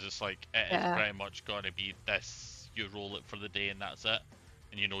today, because it's like it is Yeah. pretty much going to be this. You roll it for the day, and that's it.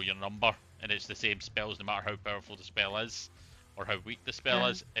 And you know your number, and it's the same spells no matter how powerful the spell is or how weak the spell Yeah.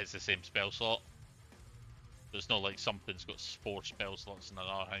 is. It's the same spell slot. There's not like something's got 4 spell slots and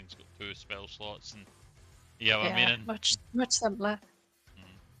another thing's got 2 spell slots, and you know what I mean? And- much simpler.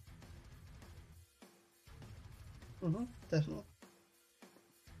 Definitely.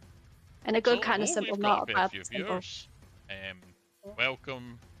 And a good So, kind of oh, simple, we've got not a a bad few simple. viewers.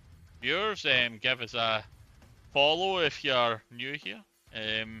 Welcome, viewers. Give us a follow if you're new here.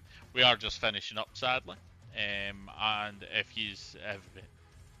 We are just finishing up, sadly. And if you have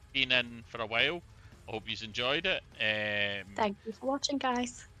been in for a while, I hope you've enjoyed it. Thank you for watching,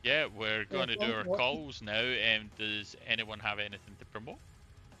 guys. Yeah, we're going to do thanks our for watching. calls now. Does anyone have anything to promote?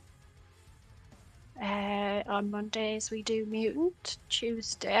 On Mondays we do Mutant.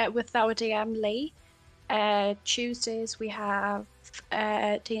 Tuesday with our DM Lee. Tuesdays we have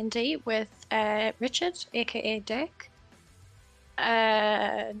D&D with Richard, aka Dick.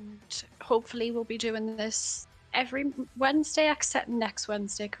 And hopefully we'll be doing this every Wednesday, except next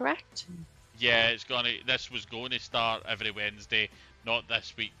Wednesday, correct? Yeah, this was going to start every Wednesday, not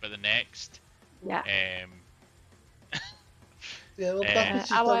this week, but the next. Yeah. Yeah, well, Uh, that was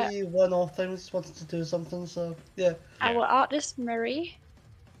just our- a wee one-off thing. We just wanted to do something, so yeah. Our artist Murray,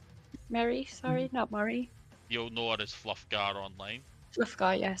 sorry, not Murray. You'll know her as Fluffgar online.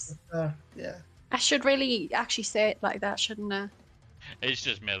 Fluffgar, yes. Yeah. I should really actually say it like that, shouldn't I? It's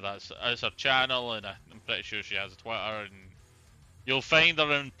just me. That's her channel, and I'm pretty sure she has a Twitter, and you'll find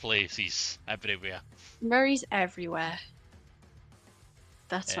her in places everywhere. Murray's everywhere.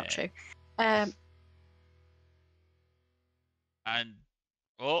 That's not true. And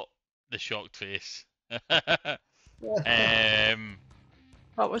oh, the shocked face. Yeah.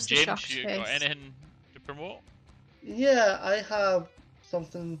 Oh, What was the shocked James, you got face? anything to promote? Yeah, I have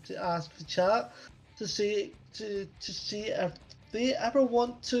something to ask the chat to see if they ever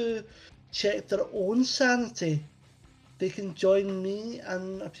want to check their own sanity. They can join me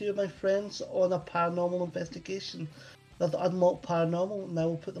and a few of my friends on a paranormal investigation of the Unlocked Paranormal, and I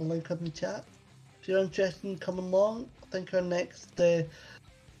will put the link in the chat. If you're interested in coming along, I think our next paranormal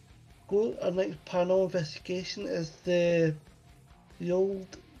investigation is the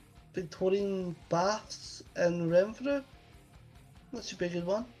old Victorian baths in Renfrew. That should be a good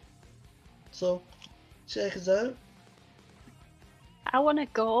one. So check us out. I want to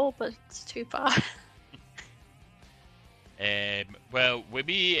go, but it's too far. Well, with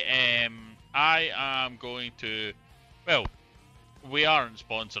me, I am going to. Well, we aren't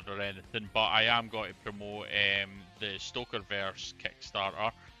sponsored or anything, but I am going to promote the Stokerverse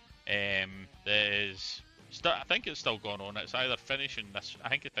Kickstarter. That is, I think it's still going on. It's either finishing this. I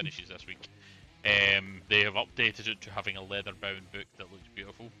think it finishes this week. They have updated it to having a leather-bound book that looks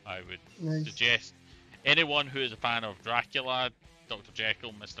beautiful. I would suggest anyone who is a fan of Dracula, Dr.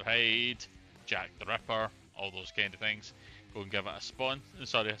 Jekyll, Mr. Hyde, Jack the Ripper, all those kind of things, go and give it a spawn.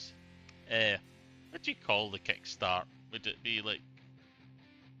 Sorry, what do you call the Kickstart? Would it be like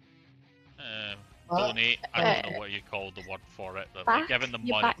donate? I don't know what you call the word for it. But like giving them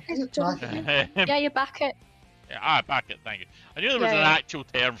money. Yeah, you back it. Yeah, I back it. Thank you. I knew there was an actual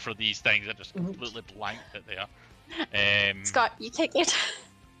term for these things. I just completely blanked it there. Scott, you take it.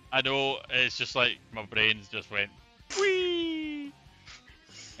 I know. It's just like my brain's just went. Whee!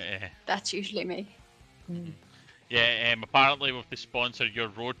 That's usually me. Yeah. Apparently, we've to sponsor your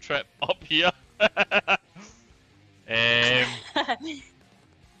road trip up here. And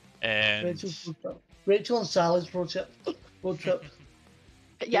Rachel and Sally's road trip.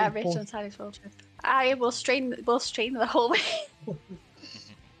 Yeah, Rachel and Sally's road trip. I will stream. We'll stream the whole way.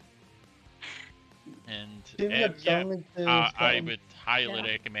 And I would highly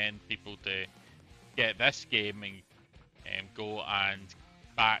recommend people to get this game and go and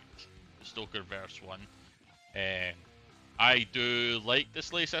back the Stokerverse one. I do like the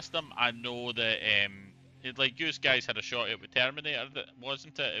Slay system. I know that like you guys had a shot at with Terminator,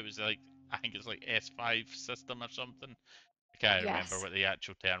 wasn't it? It was like, I think it's like S5 system or something. I can't remember what the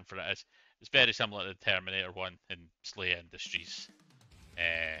actual term for it is. It's very similar to the Terminator one in Slay Industries,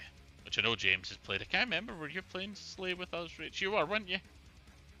 which I know James has played. I can't remember, were you playing Slay with us, Rich? You were, weren't you?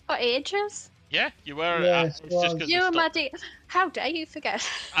 For ages? Yeah, you were. Yes, It's just 'cause you and Maddie. How dare you forget?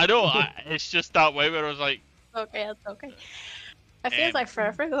 I know, it's just that way where I was like... Okay, that's okay. It feels like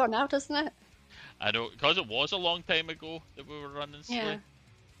forever ago now, doesn't it? I know, because it was a long time ago that we were running Slay.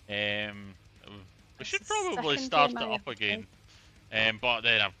 We should probably start it up again. But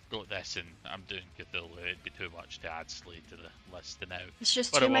then I've got this and I'm doing Cthulhu. It'd be too much to add Slay to the list now. It's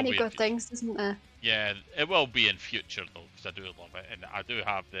just too many good things, isn't there? Yeah, it will be in future though, because I do love it. And I do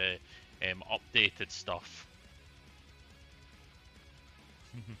have the updated stuff.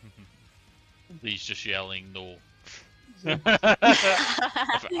 He's just yelling no.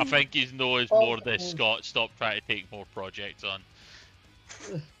 I think his no is more the Scott, stop trying to take more projects on.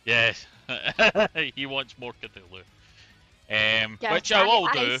 Yes, he wants more Cthulhu. Which I will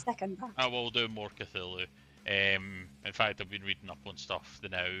do. I will do more Cthulhu. In fact, I've been reading up on stuff.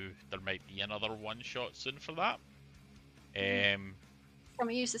 Now there might be another one shot soon for that. Can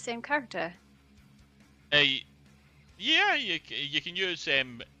we use the same character? Yeah, you can use.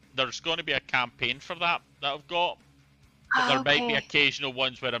 There's going to be a campaign for that I've got. But there might be occasional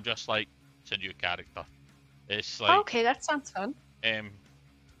ones where I'm just like, it's a new character. It's like okay, that sounds fun.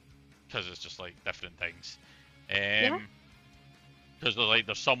 Because it's just like different things. Because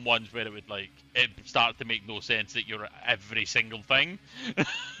there's some ones where it start to make no sense that you're at every single thing.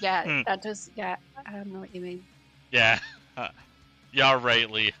 Yeah, that does. Yeah, I know what you mean. Yeah, you're right,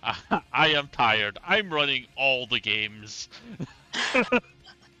 Lee. I am tired. I'm running all the games.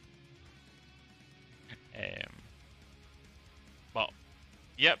 But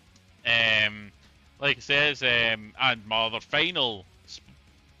yep. Like it says, and my other final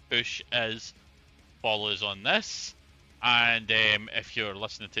push is follow us on this. And if you're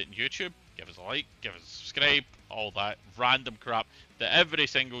listening to it on YouTube, give us a like, give us a subscribe, all that random crap that every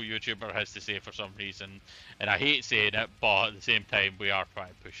single YouTuber has to say for some reason. And I hate saying it, but at the same time, we are trying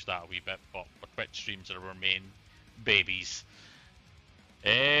to push that a wee bit. But our Twitch streams are our main babies.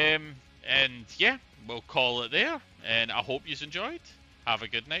 And yeah, we'll call it there. And I hope you've enjoyed. Have a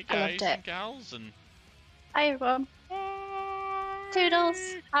good night, guys and gals. And hi, everyone.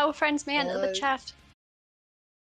 Toodles. Our friends may enter the chat.